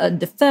of a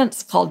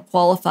defense called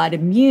qualified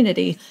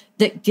immunity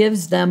that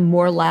gives them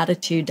more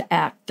latitude to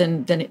act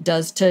than it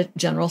does to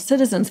general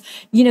citizens.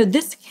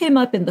 This came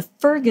up in the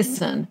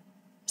Ferguson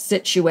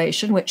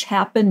situation, which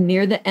happened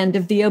near the end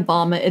of the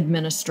Obama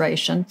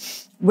administration,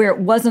 where it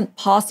wasn't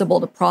possible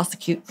to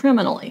prosecute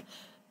criminally.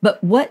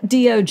 But what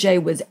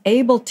DOJ was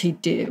able to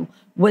do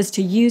was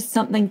to use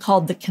something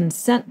called the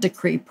consent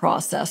decree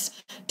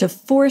process to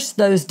force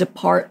those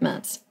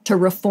departments to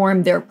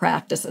reform their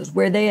practices,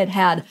 where they had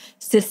had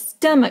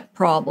systemic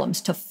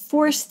problems, to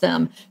force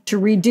them to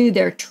redo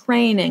their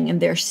training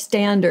and their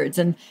standards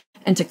and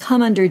to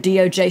come under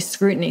DOJ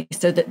scrutiny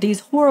so that these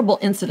horrible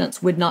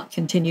incidents would not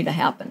continue to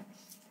happen.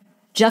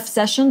 Jeff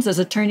Sessions, as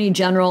Attorney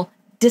General,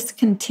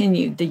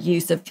 discontinued the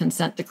use of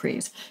consent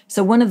decrees.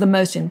 So one of the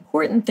most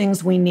important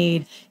things we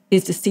need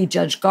is to see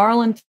Judge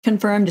Garland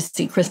confirmed, to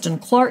see Kristen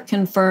Clark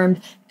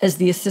confirmed as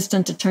the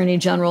Assistant Attorney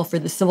General for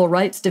the Civil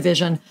Rights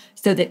Division,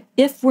 so that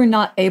if we're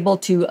not able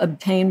to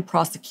obtain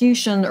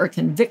prosecution or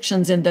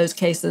convictions in those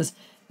cases,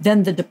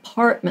 then the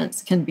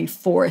departments can be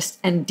forced,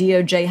 and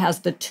DOJ has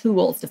the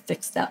tools to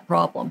fix that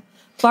problem.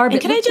 Barb,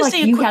 it looks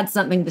like you had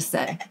something to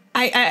say.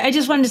 I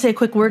just wanted to say a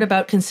quick word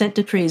about consent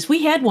decrees.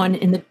 We had one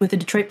with the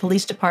Detroit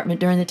Police Department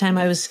during the time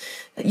I was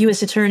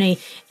U.S. Attorney.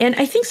 And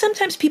I think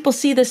sometimes people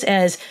see this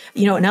as,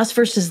 an us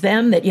versus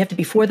them, that you have to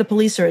be for the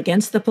police or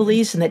against the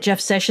police, and that Jeff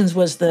Sessions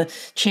was the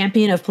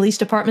champion of police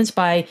departments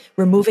by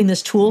removing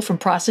this tool from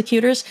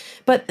prosecutors.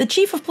 But the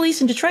chief of police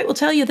in Detroit will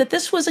tell you that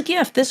this was a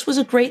gift. This was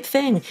a great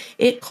thing.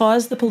 It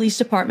caused the police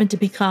department to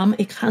become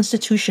a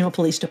constitutional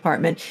police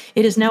department.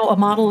 It is now a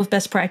model of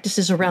best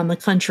practices around the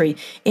country.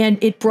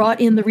 And it brought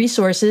in the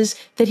resources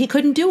that he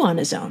couldn't do on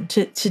his own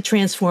to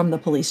transform the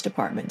police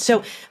department.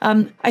 So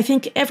I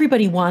think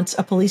everybody wants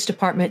a police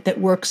department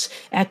that works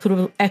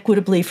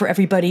equitably for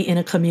everybody in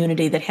a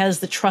community, that has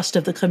the trust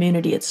of the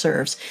community it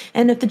serves.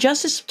 And if the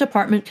Justice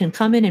Department can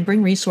come in and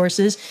bring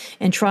resources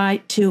and try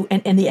to,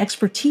 and the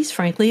expertise,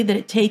 frankly, that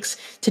it takes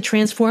to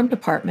transform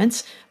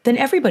departments, then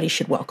everybody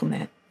should welcome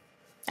that.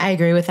 I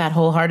agree with that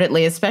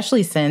wholeheartedly,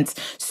 especially since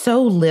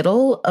so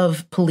little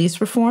of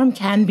police reform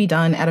can be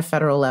done at a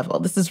federal level.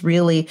 This is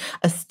really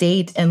a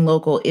state and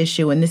local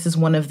issue, and this is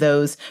one of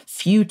those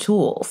few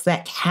tools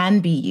that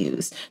can be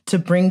used to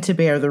bring to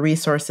bear the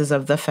resources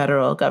of the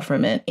federal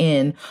government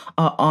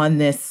on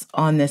this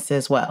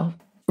as well.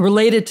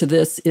 Related to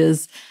this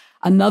is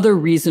another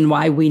reason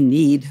why we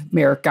need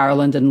Merrick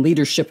Garland and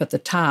leadership at the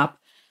top,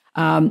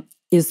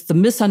 is the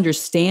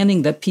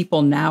misunderstanding that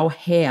people now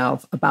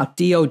have about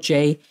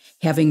DOJ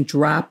having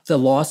dropped the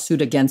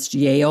lawsuit against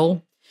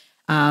Yale.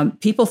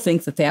 People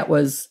think that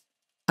was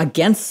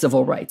against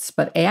civil rights,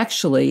 but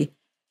actually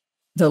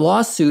the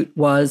lawsuit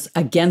was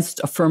against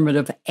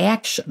affirmative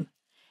action.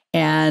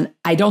 And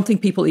I don't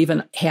think people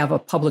even have a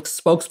public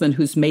spokesman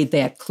who's made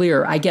that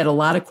clear. I get a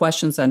lot of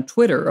questions on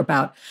Twitter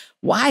about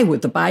why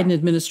would the Biden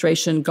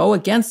administration go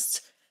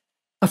against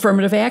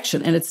affirmative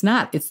action? And it's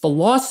not. It's the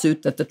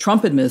lawsuit that the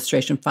Trump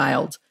administration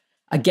filed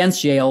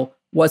against Yale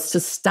was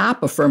to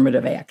stop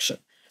affirmative action.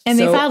 And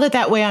they filed it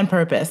that way on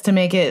purpose to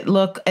make it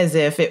look as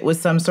if it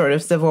was some sort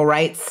of civil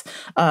rights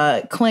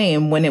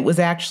claim, when it was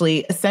actually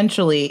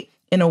essentially,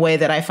 in a way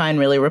that I find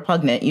really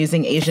repugnant,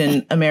 using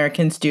Asian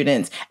American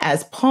students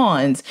as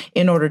pawns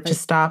in order to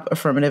stop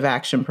affirmative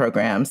action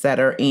programs that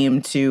are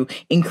aimed to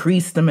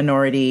increase the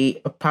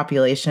minority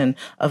population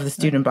of the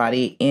student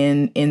body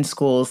in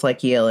schools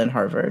like Yale and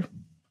Harvard.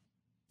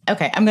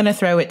 Okay, I'm going to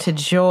throw it to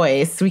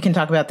Joyce. We can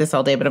talk about this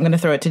all day, but I'm going to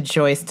throw it to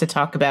Joyce to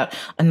talk about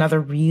another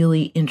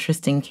really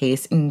interesting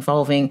case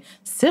involving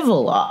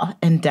civil law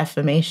and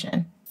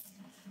defamation.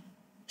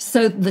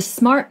 So the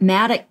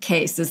Smartmatic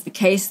case is the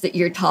case that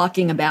you're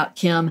talking about,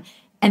 Kim,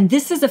 and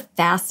this is a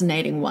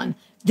fascinating one.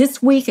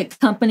 This week, a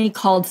company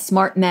called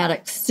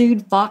Smartmatic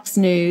sued Fox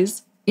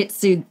News. It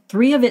sued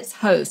 3 of its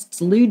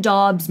hosts, Lou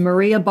Dobbs,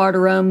 Maria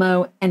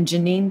Bartiromo, and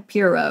Janine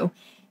Pirro.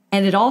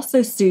 And it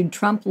also sued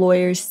Trump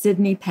lawyers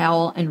Sidney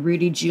Powell and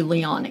Rudy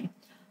Giuliani.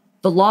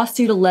 The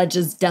lawsuit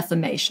alleges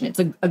defamation. It's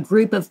a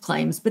group of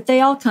claims, but they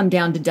all come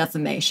down to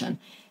defamation.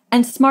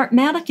 And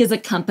Smartmatic is a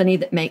company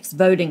that makes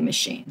voting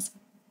machines.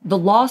 The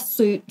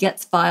lawsuit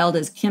gets filed,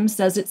 as Kim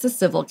says, it's a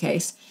civil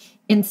case,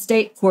 in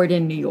state court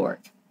in New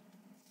York.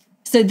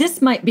 So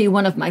this might be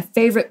one of my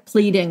favorite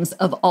pleadings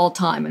of all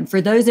time. And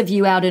for those of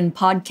you out in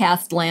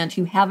podcast land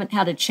who haven't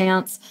had a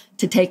chance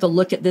to take a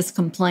look at this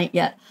complaint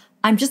yet,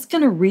 I'm just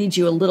going to read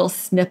you a little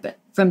snippet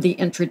from the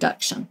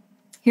introduction.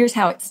 Here's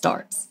how it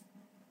starts.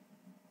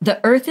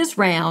 The earth is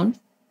round.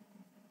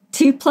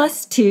 2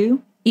 +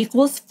 2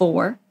 =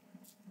 4.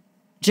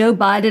 Joe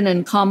Biden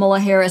and Kamala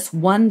Harris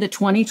won the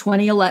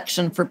 2020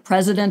 election for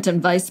president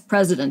and vice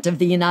president of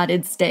the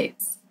United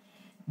States.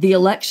 The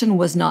election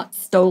was not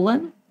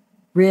stolen,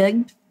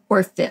 rigged,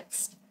 or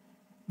fixed.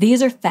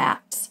 These are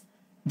facts.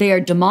 They are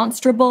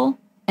demonstrable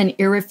and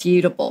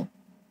irrefutable.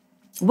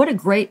 What a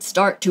great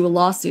start to a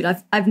lawsuit.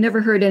 I've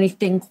never heard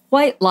anything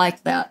quite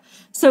like that.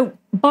 So,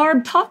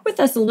 Barb, talk with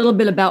us a little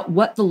bit about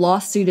what the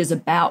lawsuit is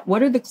about.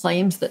 What are the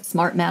claims that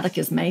Smartmatic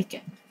is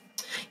making?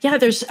 Yeah,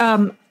 there's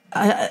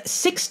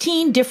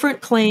 16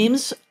 different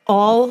claims,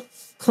 all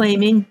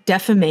claiming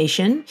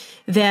defamation,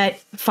 that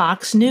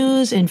Fox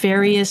News and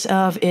various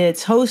of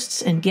its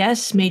hosts and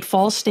guests made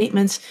false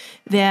statements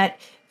that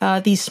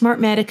these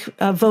Smartmatic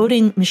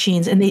voting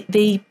machines, and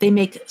they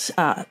make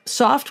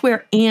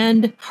software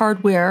and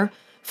hardware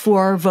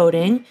for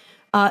voting,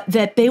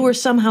 that they were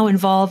somehow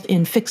involved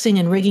in fixing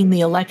and rigging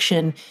the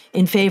election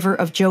in favor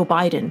of Joe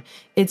Biden.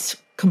 It's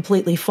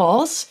completely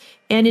false,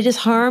 and it has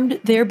harmed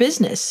their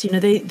business.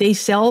 They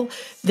sell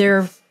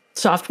their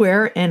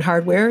software and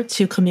hardware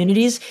to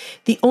communities.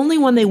 The only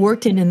one they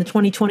worked in the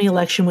 2020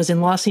 election was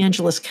in Los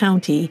Angeles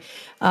County.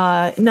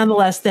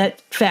 Nonetheless, that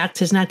fact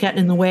has not gotten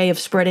in the way of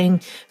spreading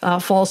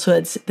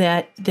falsehoods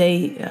that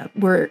they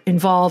were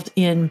involved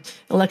in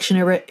election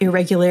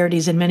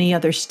irregularities in many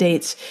other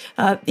states.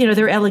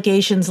 There are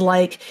allegations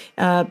like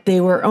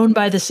they were owned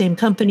by the same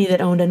company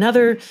that owned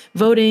another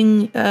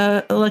voting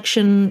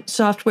election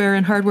software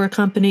and hardware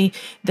company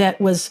that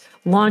was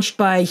launched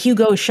by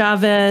Hugo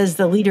Chavez,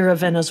 the leader of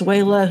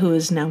Venezuela, who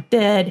is now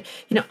dead.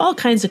 All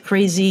kinds of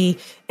crazy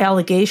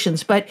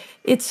allegations. But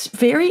it's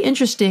very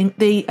interesting.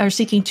 They are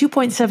seeking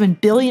 $2.7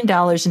 billion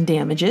in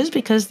damages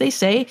because they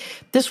say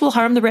this will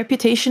harm the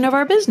reputation of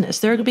our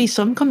business. There will be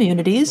some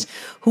communities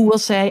who will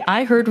say,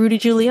 I heard Rudy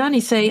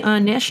Giuliani say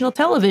on national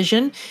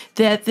television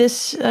that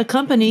this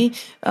company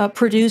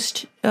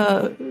produced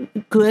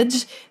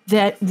goods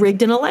that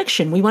rigged an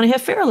election. We want to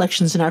have fair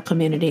elections in our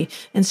community.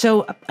 And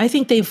so I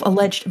think they've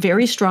alleged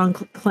very strong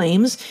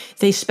claims.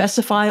 They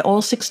specify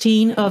all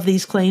 16 of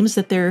these claims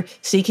that they're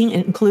seeking.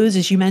 It includes,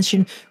 as you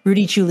mentioned,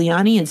 Rudy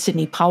Giuliani and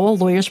Sidney Powell,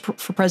 lawyers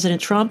for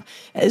President Trump,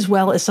 as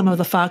well as some of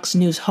the Fox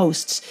News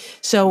hosts.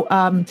 So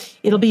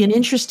it'll be an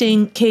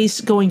interesting case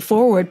going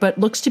forward, but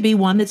looks to be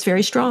one that's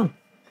very strong.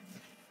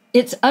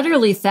 It's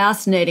utterly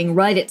fascinating,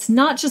 right? It's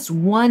not just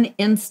one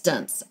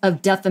instance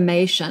of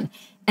defamation.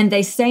 And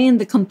they say in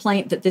the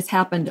complaint that this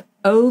happened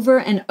over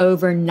and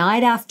over,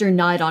 night after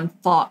night on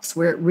Fox,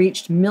 where it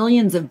reached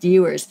millions of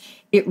viewers.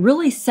 It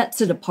really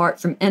sets it apart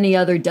from any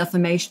other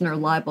defamation or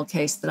libel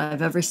case that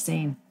I've ever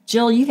seen.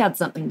 Jill, you had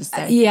something to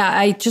say. Yeah,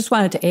 I just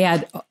wanted to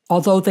add,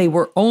 although they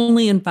were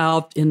only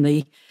involved in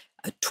the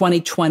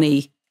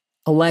 2020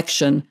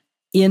 election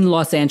in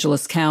Los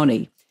Angeles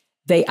County,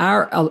 they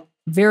are a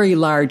very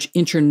large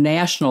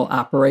international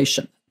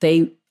operation.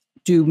 They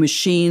do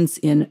machines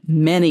in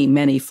many,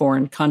 many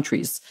foreign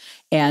countries.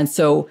 And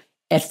so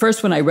at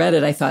first when I read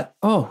it, I thought,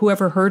 oh,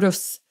 whoever heard of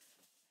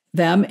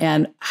them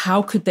and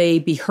how could they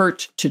be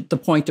hurt to the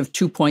point of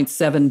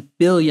 $2.7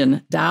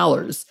 billion?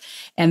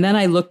 And then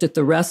I looked at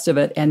the rest of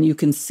it, and you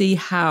can see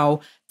how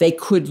they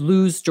could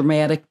lose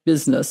dramatic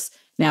business.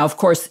 Now, of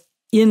course,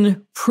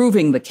 in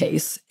proving the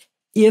case,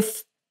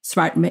 if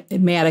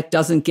Smartmatic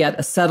doesn't get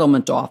a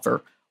settlement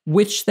offer,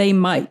 which they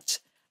might,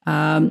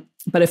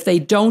 but if they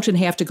don't and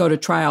have to go to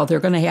trial, they're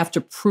going to have to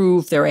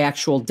prove their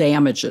actual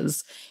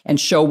damages and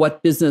show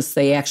what business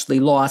they actually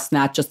lost,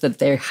 not just that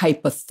they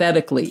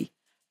hypothetically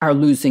are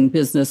losing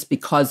business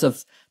because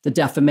of the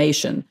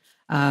defamation.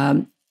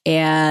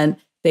 And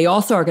they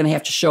also are going to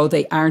have to show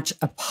they aren't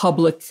a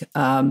public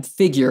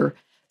figure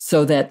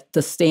so that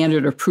the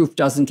standard of proof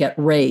doesn't get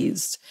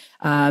raised.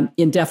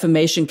 In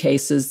defamation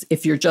cases,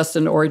 if you're just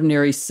an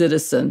ordinary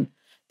citizen,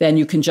 then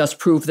you can just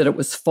prove that it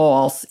was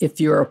false. If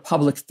you're a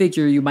public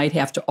figure, you might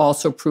have to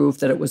also prove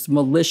that it was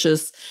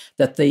malicious,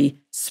 that the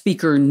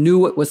speaker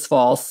knew it was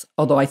false,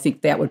 although I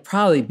think that would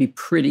probably be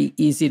pretty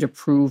easy to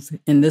prove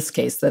in this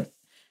case, that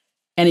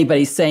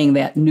anybody saying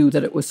that knew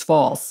that it was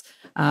false.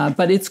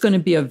 But it's going to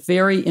be a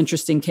very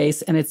interesting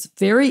case, and it's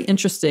very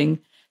interesting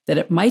that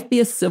it might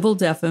be a civil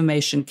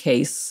defamation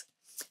case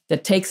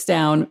that takes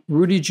down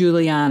Rudy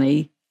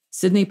Giuliani,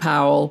 Sidney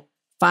Powell,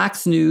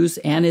 Fox News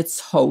and its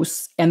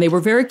hosts, and they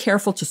were very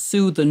careful to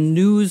sue the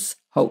news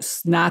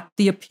hosts, not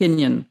the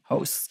opinion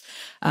hosts,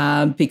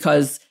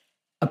 because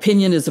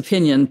opinion is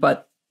opinion,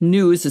 but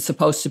news is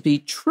supposed to be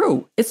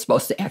true. It's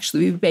supposed to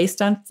actually be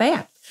based on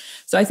fact.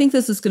 So I think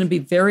this is going to be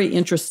very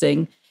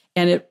interesting,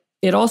 and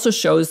it also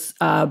shows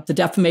the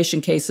defamation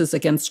cases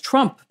against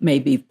Trump may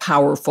be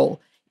powerful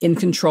in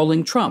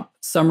controlling Trump.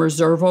 Summer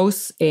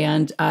Zervos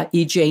and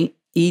E.J.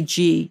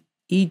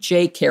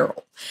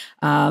 Carroll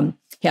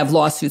have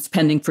lawsuits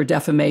pending for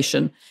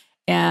defamation.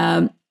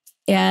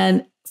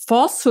 And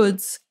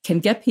falsehoods can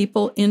get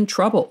people in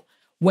trouble.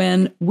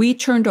 When we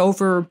turned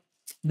over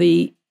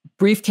the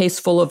briefcase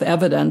full of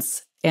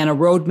evidence and a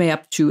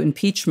roadmap to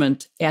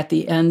impeachment at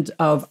the end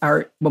of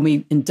when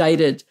we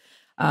indicted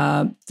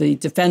the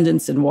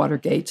defendants in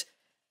Watergate,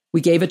 we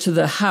gave it to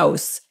the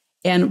House.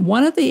 And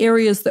one of the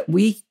areas that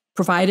we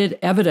provided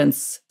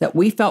evidence that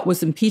we felt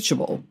was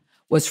impeachable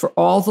was for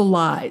all the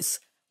lies.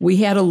 We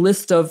had a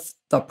list of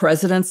the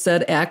president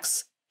said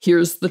X,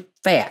 here's the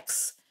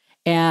facts.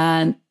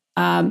 And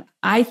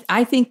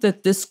I think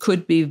that this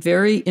could be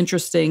very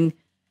interesting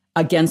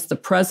against the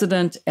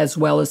president as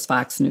well as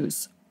Fox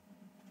News.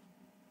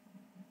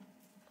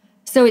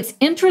 So it's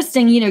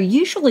interesting,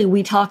 usually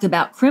we talk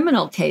about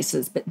criminal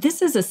cases, but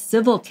this is a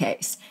civil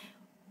case.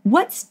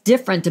 What's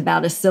different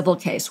about a civil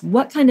case?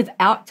 What kind of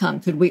outcome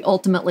could we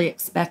ultimately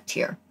expect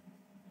here?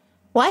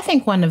 Well, I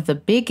think one of the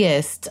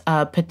biggest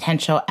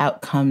potential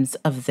outcomes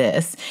of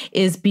this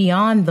is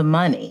beyond the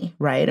money,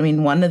 right? I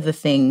mean, one of the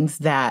things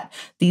that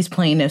these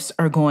plaintiffs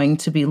are going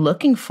to be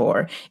looking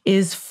for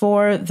is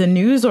for the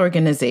news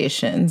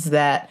organizations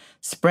that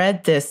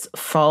spread this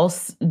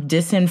false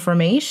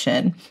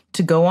disinformation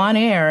to go on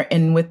air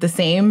and with the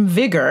same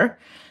vigor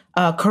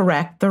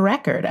correct the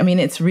record. I mean,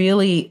 it's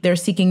really, they're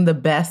seeking the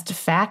best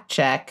fact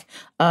check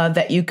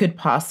that you could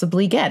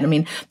possibly get. I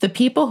mean, the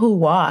people who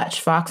watch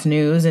Fox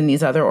News and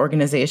these other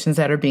organizations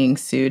that are being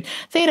sued,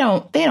 they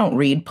don't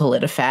read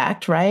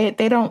PolitiFact, right?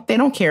 They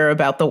don't care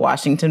about the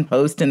Washington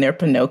Post and their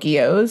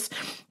Pinocchios.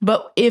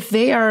 But if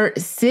they are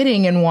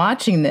sitting and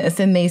watching this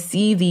and they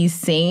see these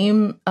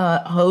same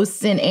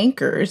hosts and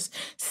anchors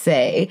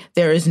say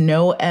there is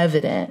no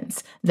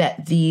evidence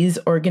that these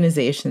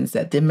organizations,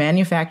 that the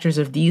manufacturers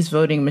of these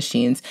voting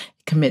machines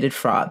committed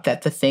fraud,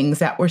 that the things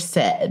that were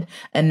said,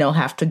 and they'll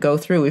have to go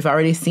through. We've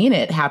already seen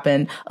it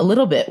happen a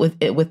little bit with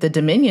the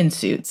Dominion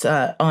suits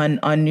on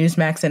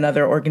Newsmax and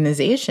other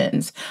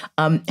organizations,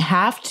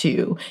 have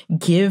to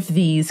give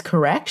these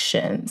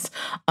corrections.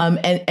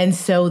 And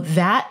so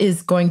that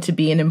is going to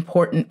be an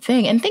important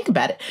thing. And think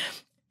about it.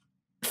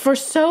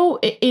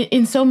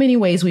 In so many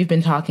ways, we've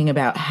been talking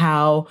about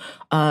how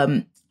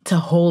to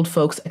hold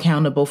folks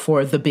accountable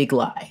for the big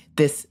lie,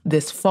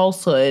 this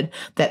falsehood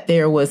that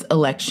there was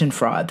election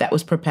fraud that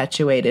was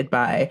perpetuated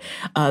by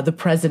the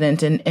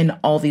president and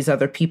all these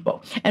other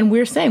people. And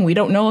we're saying we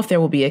don't know if there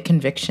will be a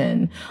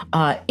conviction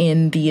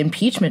in the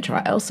impeachment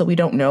trial. So we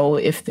don't know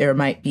if there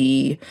might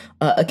be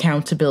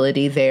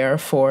accountability there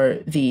for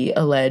the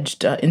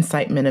alleged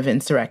incitement of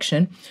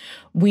insurrection.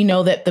 We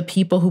know that the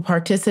people who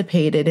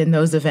participated in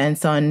those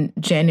events on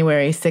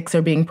January 6th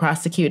are being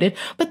prosecuted,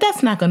 but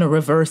that's not going to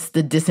reverse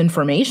the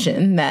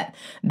disinformation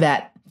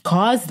that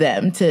caused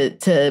them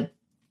to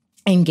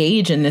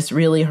engage in this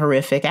really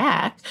horrific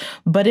act.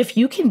 But if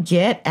you can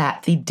get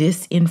at the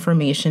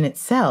disinformation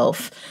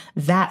itself,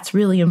 that's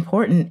really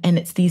important. And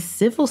it's these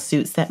civil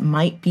suits that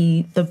might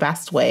be the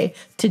best way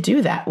to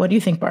do that. What do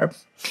you think, Barb?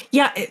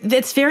 Yeah,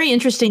 that's very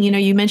interesting.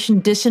 You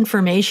mentioned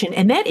disinformation,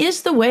 and that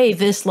is the way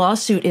this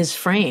lawsuit is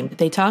framed.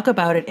 They talk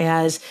about it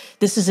as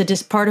this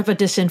is part of a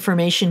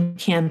disinformation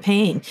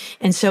campaign.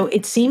 And so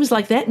it seems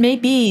like that may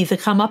be the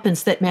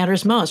comeuppance that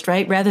matters most,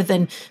 right? Rather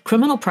than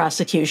criminal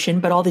prosecution,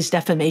 but all these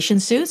defamation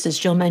suits, as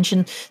Jill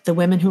mentioned, the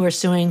women who are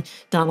suing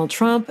Donald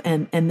Trump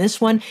and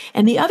this one.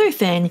 And the other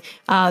thing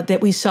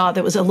that we saw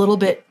that was a little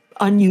bit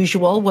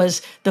unusual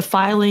was the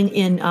filing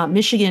in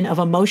Michigan of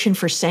a motion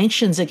for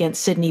sanctions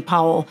against Sidney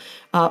Powell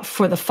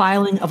for the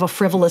filing of a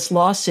frivolous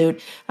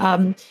lawsuit.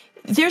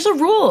 There's a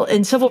rule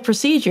in civil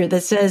procedure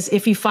that says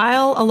if you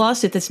file a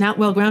lawsuit that's not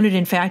well grounded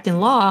in fact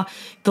and law,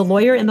 the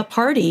lawyer and the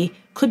party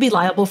could be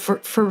liable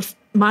for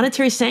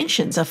monetary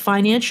sanctions, a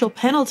financial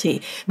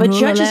penalty. But Rule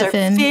judges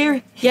 11. are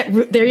fair.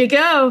 Yeah, there you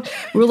go.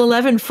 Rule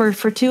 11 for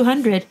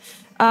 200.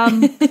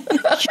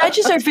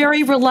 Judges are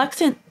very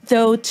reluctant,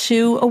 though,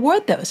 to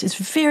award those. It's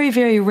very,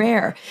 very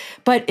rare.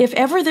 But if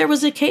ever there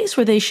was a case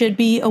where they should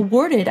be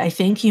awarded, I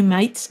think you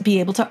might be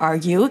able to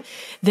argue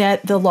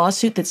that the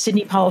lawsuit that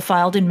Sidney Powell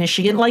filed in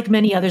Michigan, like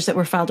many others that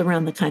were filed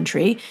around the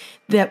country,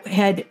 that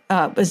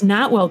was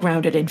not well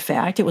grounded in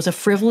fact. It was a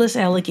frivolous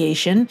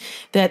allegation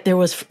that there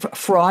was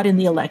fraud in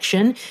the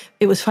election.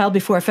 It was filed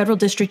before a federal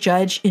district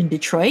judge in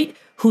Detroit,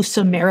 who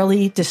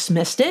summarily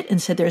dismissed it and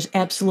said there's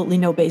absolutely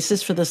no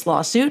basis for this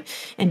lawsuit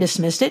and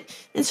dismissed it.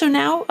 And so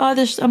now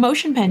there's a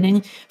motion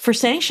pending for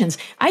sanctions.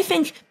 I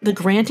think the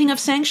granting of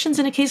sanctions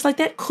in a case like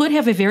that could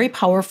have a very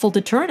powerful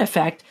deterrent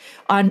effect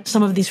on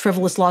some of these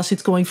frivolous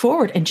lawsuits going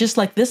forward. And just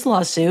like this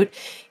lawsuit,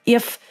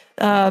 if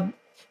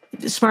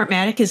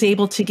Smartmatic is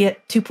able to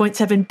get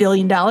 $2.7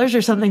 billion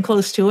or something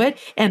close to it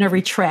and a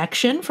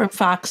retraction from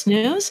Fox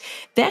News,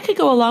 that could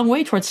go a long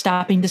way towards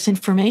stopping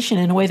disinformation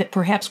in a way that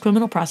perhaps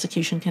criminal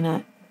prosecution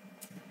cannot.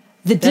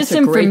 The That's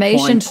a great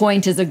disinformation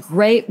point is a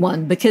great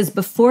one because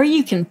before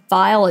you can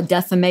file a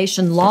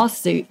defamation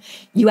lawsuit,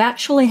 you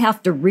actually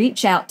have to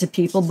reach out to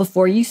people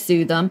before you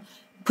sue them,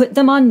 put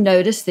them on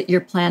notice that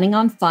you're planning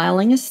on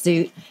filing a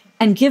suit,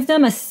 and give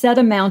them a set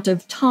amount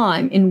of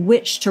time in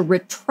which to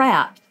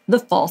retract the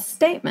false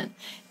statement.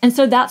 And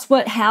so that's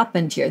what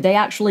happened here. They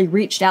actually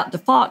reached out to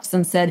Fox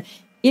and said,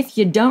 if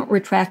you don't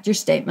retract your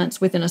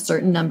statements within a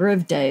certain number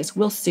of days,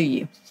 we'll sue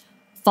you.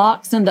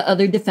 Fox and the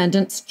other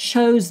defendants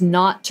chose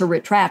not to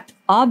retract.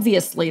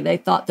 Obviously, they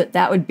thought that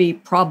that would be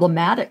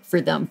problematic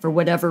for them for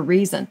whatever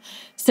reason.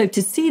 So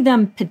to see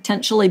them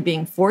potentially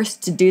being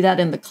forced to do that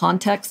in the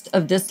context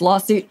of this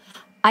lawsuit,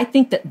 I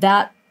think that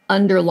that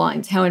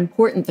underlines how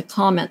important the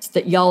comments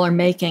that y'all are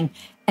making.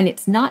 And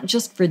it's not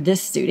just for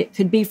this suit. It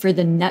could be for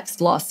the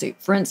next lawsuit.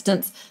 For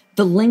instance,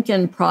 the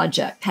Lincoln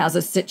Project has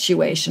a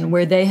situation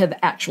where they have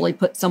actually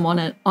put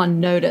someone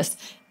on notice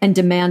and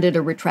demanded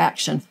a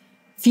retraction.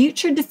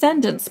 Future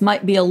defendants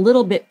might be a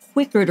little bit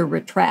quicker to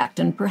retract.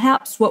 And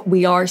perhaps what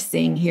we are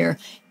seeing here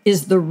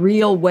is the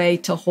real way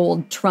to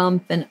hold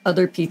Trump and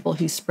other people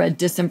who spread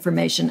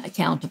disinformation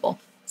accountable.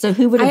 So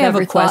who would have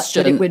ever thought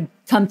that it would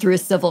come through a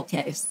civil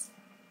case?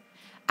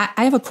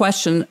 I have a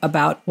question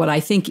about what I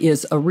think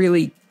is a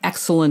really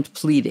excellent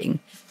pleading.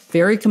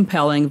 Very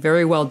compelling,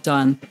 very well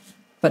done.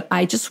 But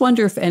I just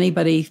wonder if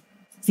anybody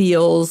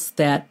feels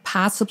that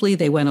possibly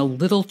they went a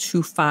little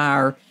too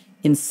far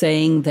in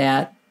saying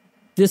that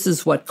this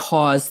is what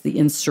caused the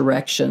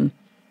insurrection,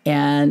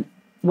 and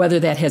whether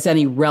that has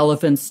any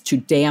relevance to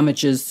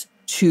damages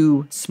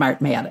to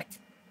Smartmatic.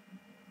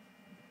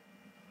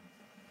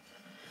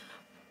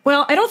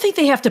 Well, I don't think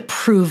they have to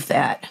prove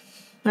that,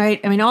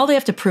 right? I mean, all they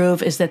have to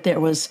prove is that there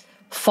was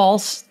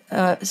false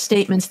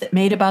statements that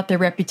made about their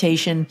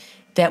reputation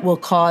that will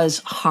cause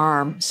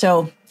harm.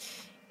 So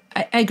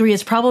I agree.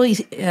 It's probably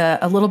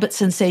a little bit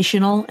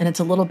sensational and it's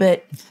a little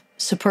bit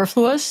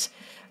superfluous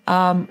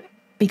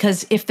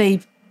because if they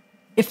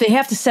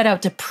have to set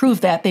out to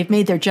prove that, they've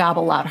made their job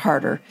a lot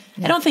harder.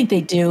 Yeah. I don't think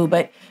they do,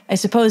 but I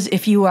suppose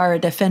if you are a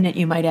defendant,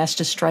 you might ask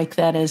to strike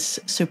that as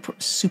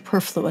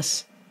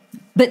superfluous.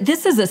 But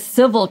this is a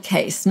civil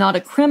case, not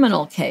a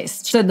criminal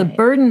case. So the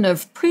burden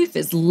of proof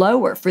is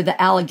lower for the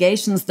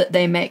allegations that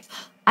they make.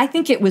 I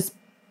think it was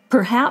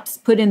perhaps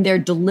put in there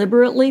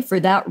deliberately for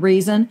that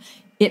reason.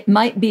 It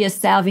might be a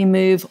savvy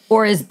move,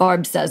 or as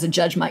Barb says, a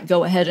judge might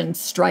go ahead and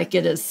strike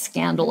it as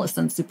scandalous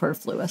and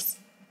superfluous.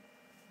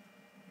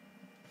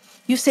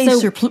 You say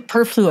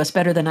superfluous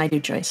better than I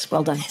do, Joyce.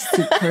 Well done.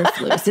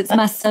 Superfluous. It's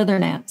my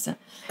Southern accent.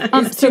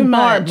 So,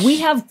 Barb, we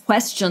have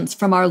questions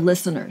from our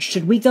listeners.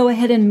 Should we go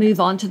ahead and move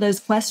on to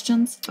those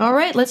questions? All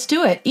right, let's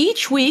do it.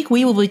 Each week,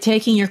 we will be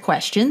taking your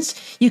questions.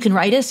 You can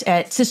write us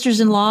at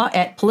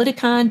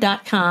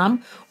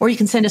sistersinlaw@politicon.com, or you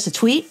can send us a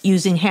tweet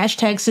using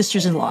hashtag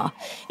sistersinlaw.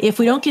 If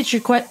we don't get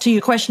to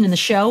your question in the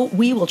show,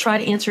 we will try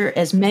to answer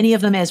as many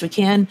of them as we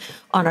can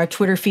on our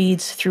Twitter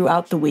feeds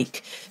throughout the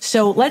week.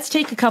 So let's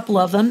take a couple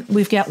of them.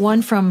 We've got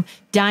one from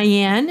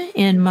Diane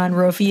in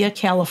Monrovia,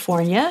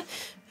 California,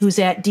 who's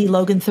at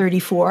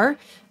dlogan34.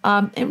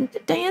 And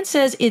Diane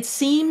says, it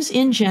seems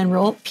in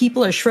general,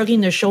 people are shrugging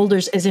their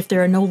shoulders as if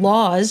there are no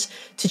laws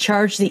to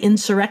charge the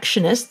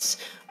insurrectionists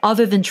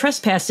other than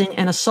trespassing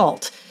and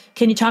assault.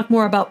 Can you talk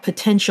more about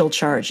potential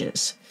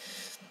charges?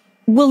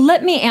 Well,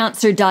 let me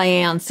answer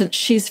Diane, since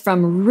she's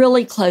from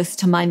really close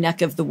to my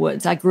neck of the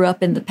woods. I grew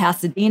up in the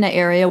Pasadena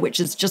area, which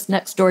is just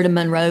next door to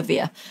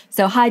Monrovia.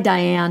 So hi,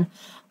 Diane.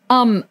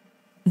 The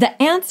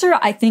answer,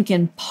 I think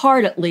in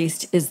part at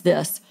least, is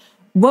this.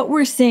 What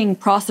we're seeing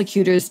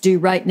prosecutors do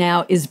right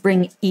now is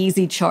bring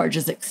easy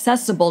charges,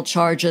 accessible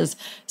charges,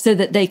 so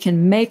that they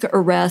can make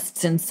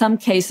arrests, in some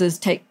cases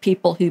take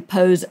people who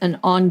pose an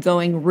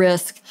ongoing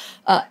risk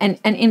and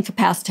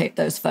incapacitate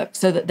those folks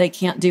so that they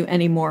can't do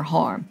any more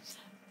harm.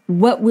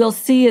 What we'll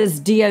see as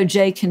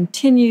DOJ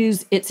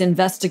continues its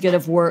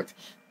investigative work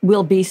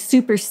will be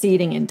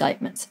superseding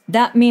indictments.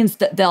 That means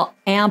that they'll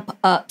amp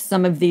up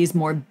some of these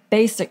more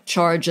basic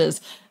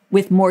charges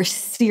with more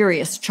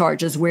serious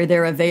charges where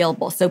they're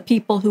available. So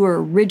people who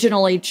were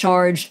originally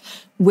charged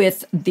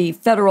with the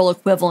federal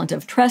equivalent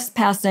of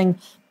trespassing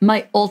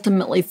might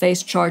ultimately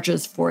face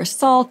charges for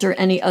assault or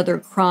any other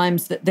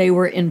crimes that they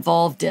were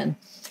involved in.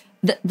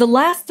 The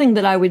last thing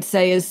that I would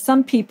say is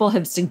some people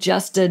have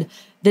suggested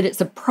that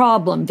it's a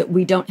problem that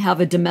we don't have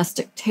a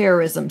domestic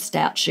terrorism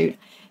statute.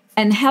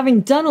 And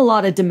having done a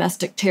lot of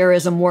domestic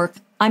terrorism work,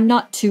 I'm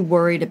not too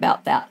worried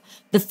about that.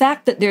 The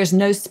fact that there's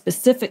no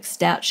specific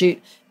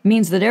statute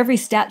means that every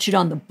statute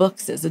on the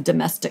books is a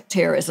domestic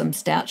terrorism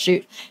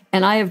statute.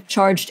 And I have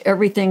charged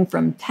everything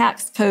from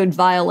tax code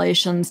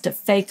violations to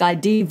fake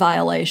ID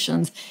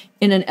violations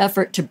in an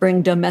effort to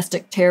bring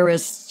domestic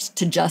terrorists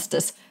to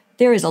justice.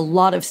 There is a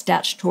lot of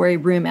statutory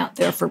room out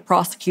there for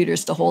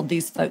prosecutors to hold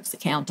these folks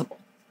accountable.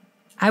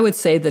 I would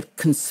say that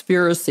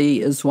conspiracy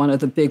is one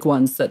of the big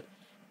ones that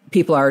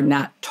people are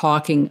not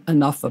talking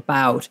enough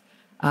about,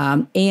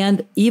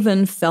 and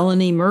even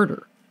felony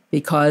murder.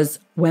 Because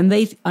when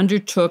they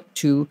undertook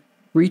to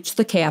breach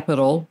the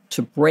Capitol,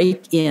 to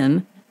break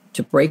in,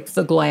 to break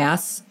the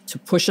glass, to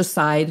push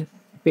aside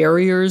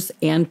barriers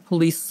and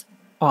police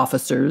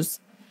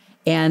officers,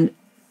 and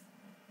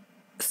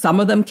some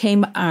of them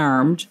came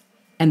armed,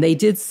 and they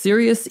did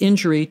serious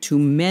injury to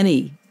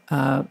many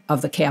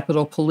of the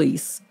Capitol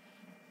Police,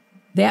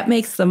 that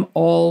makes them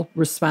all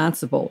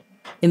responsible.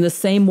 In the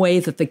same way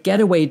that the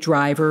getaway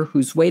driver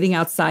who's waiting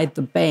outside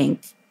the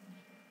bank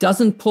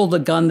doesn't pull the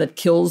gun that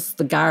kills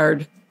the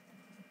guard,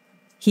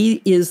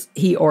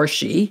 he or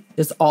she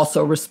is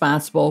also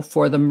responsible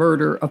for the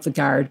murder of the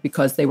guard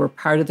because they were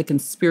part of the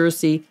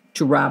conspiracy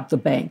to rob the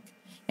bank.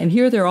 And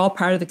here they're all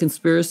part of the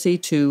conspiracy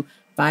to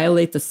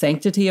violate the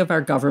sanctity of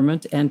our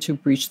government and to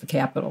breach the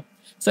Capitol.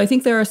 So I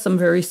think there are some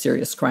very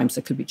serious crimes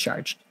that could be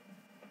charged.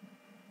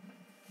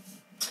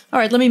 All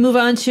right, let me move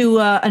on to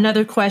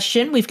another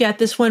question. We've got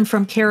this one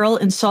from Carol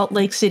in Salt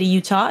Lake City,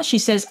 Utah. She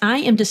says, I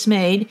am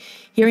dismayed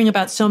hearing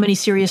about so many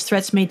serious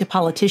threats made to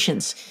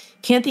politicians.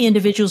 Can't the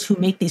individuals who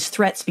make these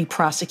threats be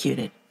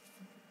prosecuted?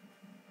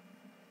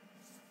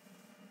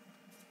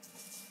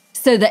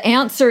 So the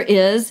answer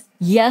is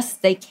yes,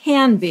 they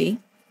can be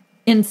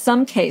in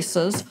some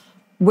cases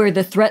where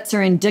the threats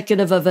are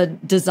indicative of a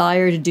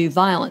desire to do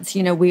violence.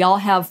 You know, we all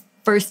have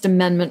First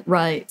Amendment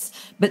rights,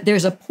 but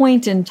there's a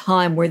point in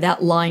time where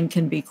that line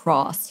can be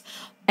crossed.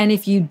 And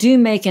if you do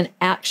make an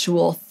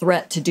actual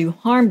threat to do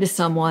harm to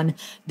someone,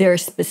 there are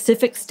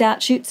specific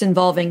statutes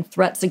involving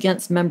threats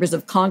against members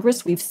of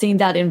Congress. We've seen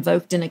that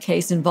invoked in a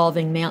case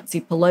involving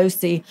Nancy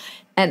Pelosi,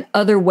 and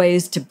other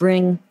ways to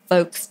bring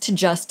folks to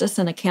justice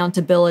and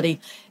accountability.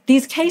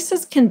 These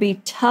cases can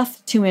be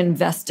tough to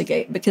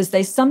investigate because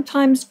they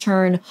sometimes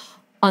turn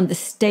on the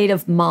state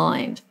of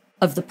mind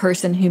of the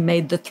person who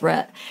made the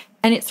threat.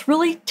 And it's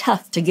really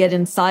tough to get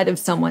inside of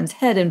someone's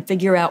head and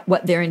figure out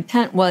what their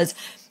intent was.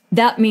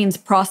 That means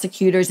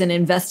prosecutors and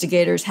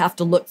investigators have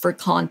to look for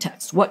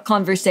context. What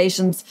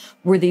conversations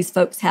were these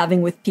folks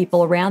having with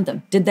people around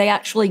them? Did they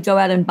actually go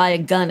out and buy a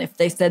gun if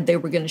they said they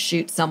were going to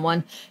shoot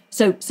someone?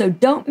 So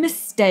don't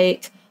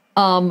mistake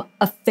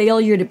a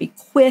failure to be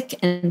quick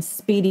and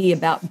speedy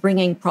about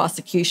bringing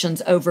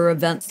prosecutions over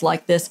events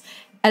like this.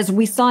 As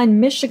we saw in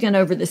Michigan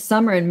over the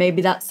summer, and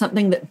maybe that's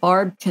something that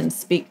Barb can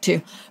speak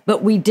to,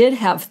 but we did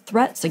have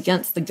threats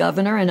against the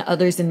governor and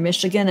others in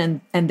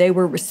Michigan, and they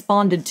were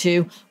responded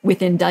to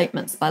with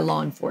indictments by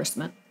law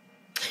enforcement.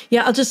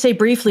 Yeah, I'll just say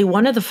briefly,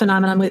 one of the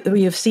phenomena that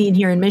we have seen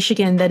here in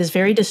Michigan that is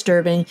very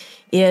disturbing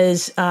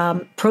is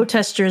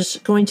protesters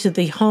going to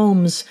the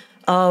homes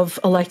of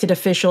elected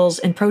officials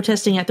and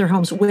protesting at their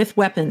homes with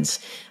weapons.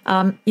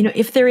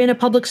 If they're in a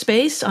public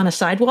space, on a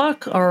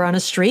sidewalk or on a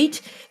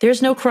street,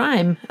 there's no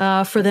crime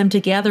for them to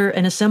gather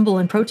and assemble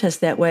and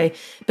protest that way.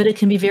 But it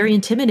can be very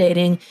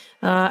intimidating.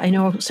 I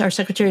know our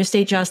Secretary of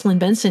State, Jocelyn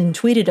Benson,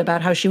 tweeted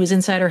about how she was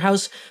inside her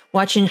house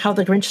watching How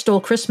the Grinch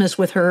Stole Christmas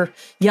with her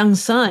young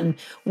son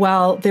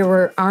while there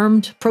were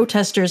armed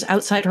protesters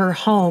outside her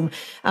home.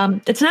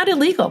 It's not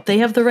illegal. They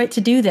have the right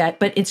to do that.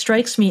 But it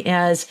strikes me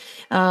as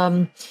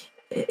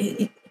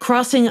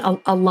crossing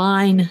a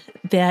line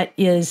that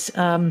is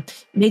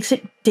makes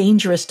it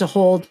dangerous to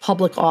hold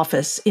public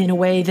office in a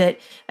way that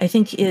I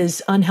think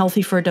is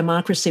unhealthy for a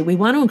democracy. We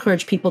want to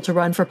encourage people to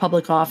run for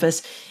public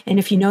office. And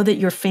if you know that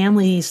your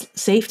family's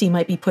safety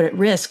might be put at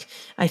risk,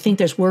 I think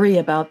there's worry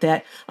about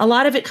that. A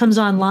lot of it comes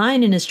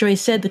online. And as Joyce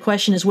said, the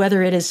question is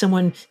whether it is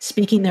someone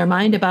speaking their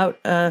mind about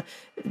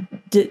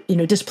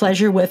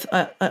displeasure with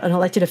an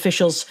elected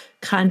official's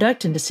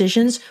conduct and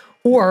decisions,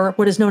 or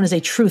what is known as a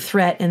true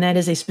threat, and that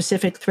is a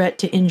specific threat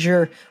to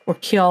injure or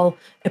kill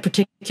a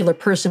particular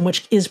person,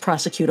 which is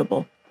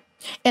prosecutable.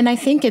 And I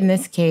think in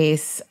this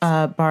case,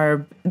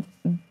 Barb,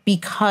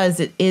 because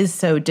it is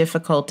so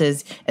difficult,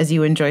 as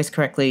you and Joyce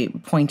correctly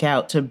point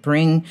out, to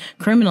bring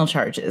criminal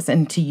charges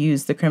and to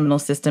use the criminal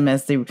system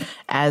as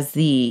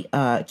the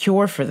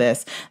cure for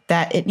this,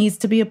 that it needs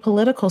to be a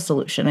political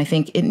solution. I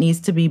think it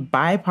needs to be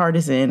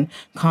bipartisan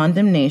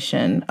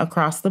condemnation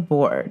across the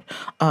board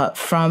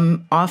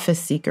from office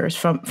seekers,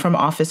 from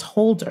office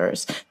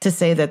holders, to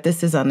say that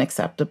this is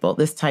unacceptable.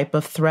 This type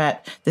of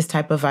threat, this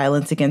type of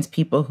violence against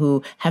people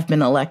who have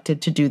been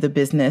elected to do the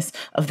business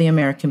of the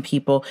American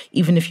people,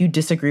 even if you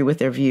disagree with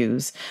their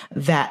views,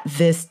 that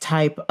this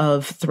type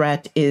of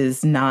threat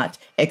is not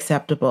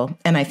acceptable.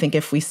 And I think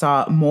if we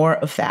saw more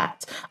of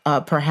that,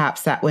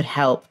 perhaps that would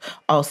help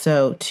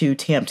also to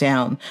tamp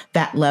down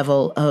that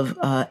level of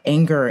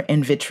anger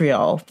and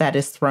vitriol that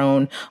is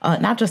thrown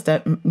not just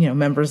at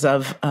members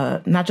of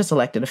not just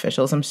elected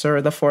officials. I'm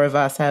sure the four of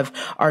us have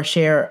our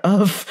share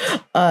of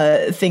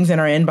things in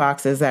our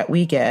inboxes that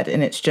we get,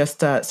 and it's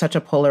just such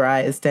a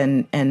polarized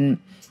and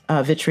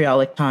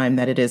vitriolic time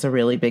that it is a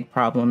really big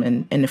problem.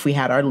 And if we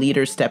had our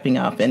leaders stepping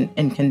up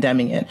and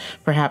condemning it,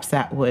 perhaps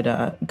that would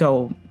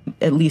go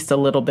at least a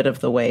little bit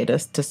of the way to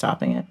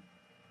stopping it.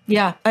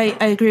 Yeah, I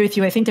agree with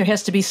you. I think there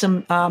has to be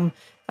some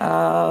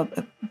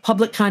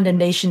public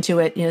condemnation to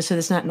it, so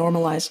it's not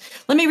normalized.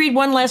 Let me read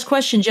one last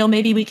question, Jill.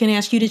 Maybe we can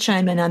ask you to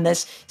chime in on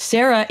this.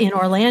 Sarah in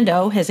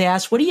Orlando has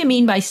asked, what do you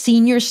mean by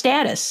senior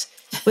status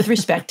with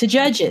respect to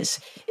judges?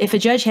 If a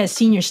judge has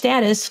senior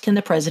status, can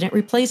the president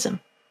replace him?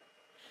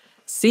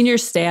 Senior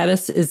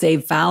status is a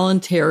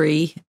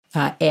voluntary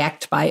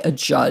act by a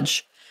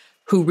judge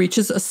who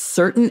reaches a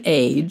certain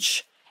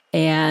age,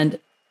 and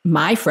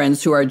my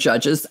friends who are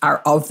judges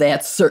are of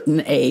that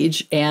certain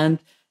age, and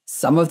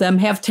some of them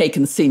have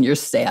taken senior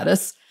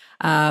status,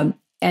 and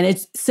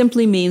it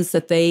simply means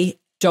that they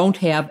don't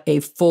have a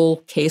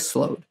full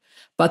caseload,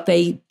 but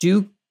they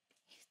do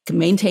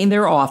maintain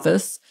their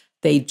office,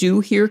 they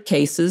do hear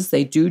cases,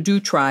 they do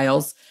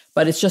trials,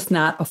 but it's just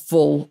not a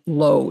full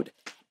load.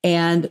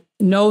 And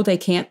no, they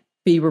can't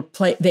be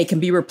replaced. They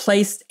can be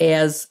replaced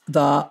as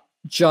the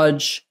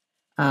judge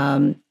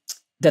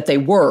that they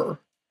were.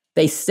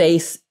 They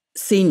stay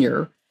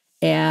senior,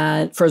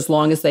 and for as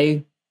long as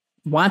they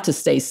want to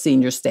stay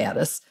senior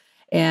status.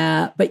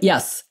 But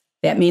yes,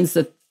 that means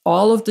that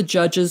all of the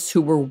judges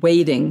who were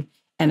waiting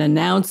and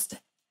announced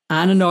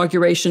on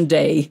Inauguration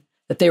Day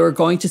that they were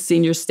going to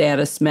senior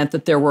status meant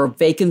that there were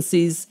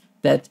vacancies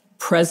that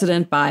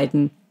President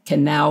Biden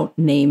can now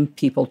name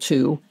people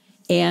to.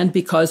 And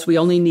because we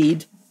only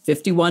need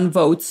 51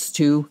 votes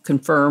to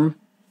confirm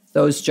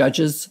those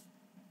judges,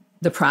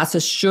 the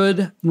process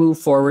should move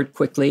forward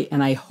quickly,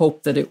 and I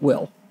hope that it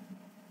will.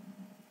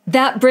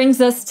 That brings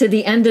us to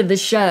the end of the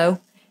show.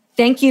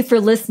 Thank you for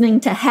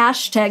listening to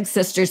Hashtag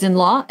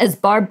Sisters-in-Law. As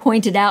Barb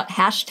pointed out,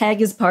 hashtag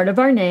is part of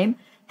our name.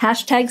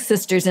 Hashtag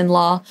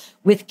Sisters-in-Law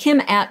with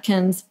Kim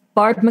Atkins,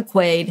 Barb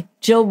McQuaid,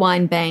 Jill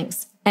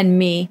Winebanks, and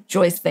me,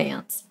 Joyce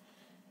Vance.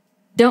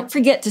 Don't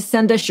forget to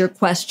send us your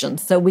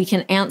questions so we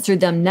can answer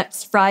them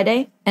next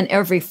Friday and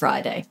every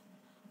Friday.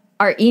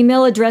 Our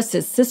email address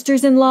is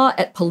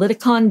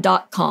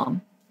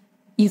sistersinlaw@politicon.com.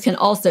 You can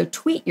also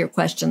tweet your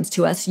questions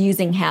to us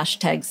using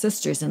hashtag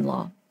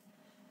Sisters-in-Law.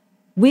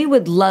 We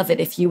would love it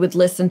if you would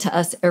listen to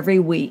us every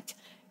week.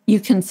 You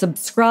can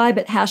subscribe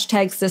at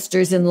hashtag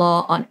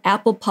Sisters-in-Law on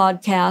Apple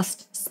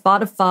Podcast,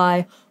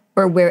 Spotify,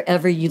 or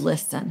wherever you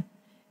listen.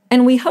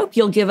 And we hope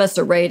you'll give us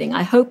a rating.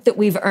 I hope that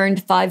we've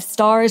earned 5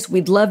 stars.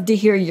 We'd love to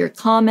hear your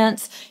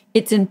comments.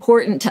 It's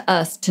important to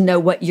us to know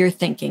what you're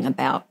thinking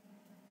about.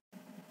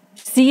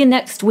 See you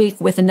next week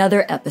with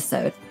another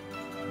episode.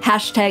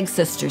 Hashtag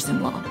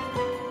Sisters-in-Law.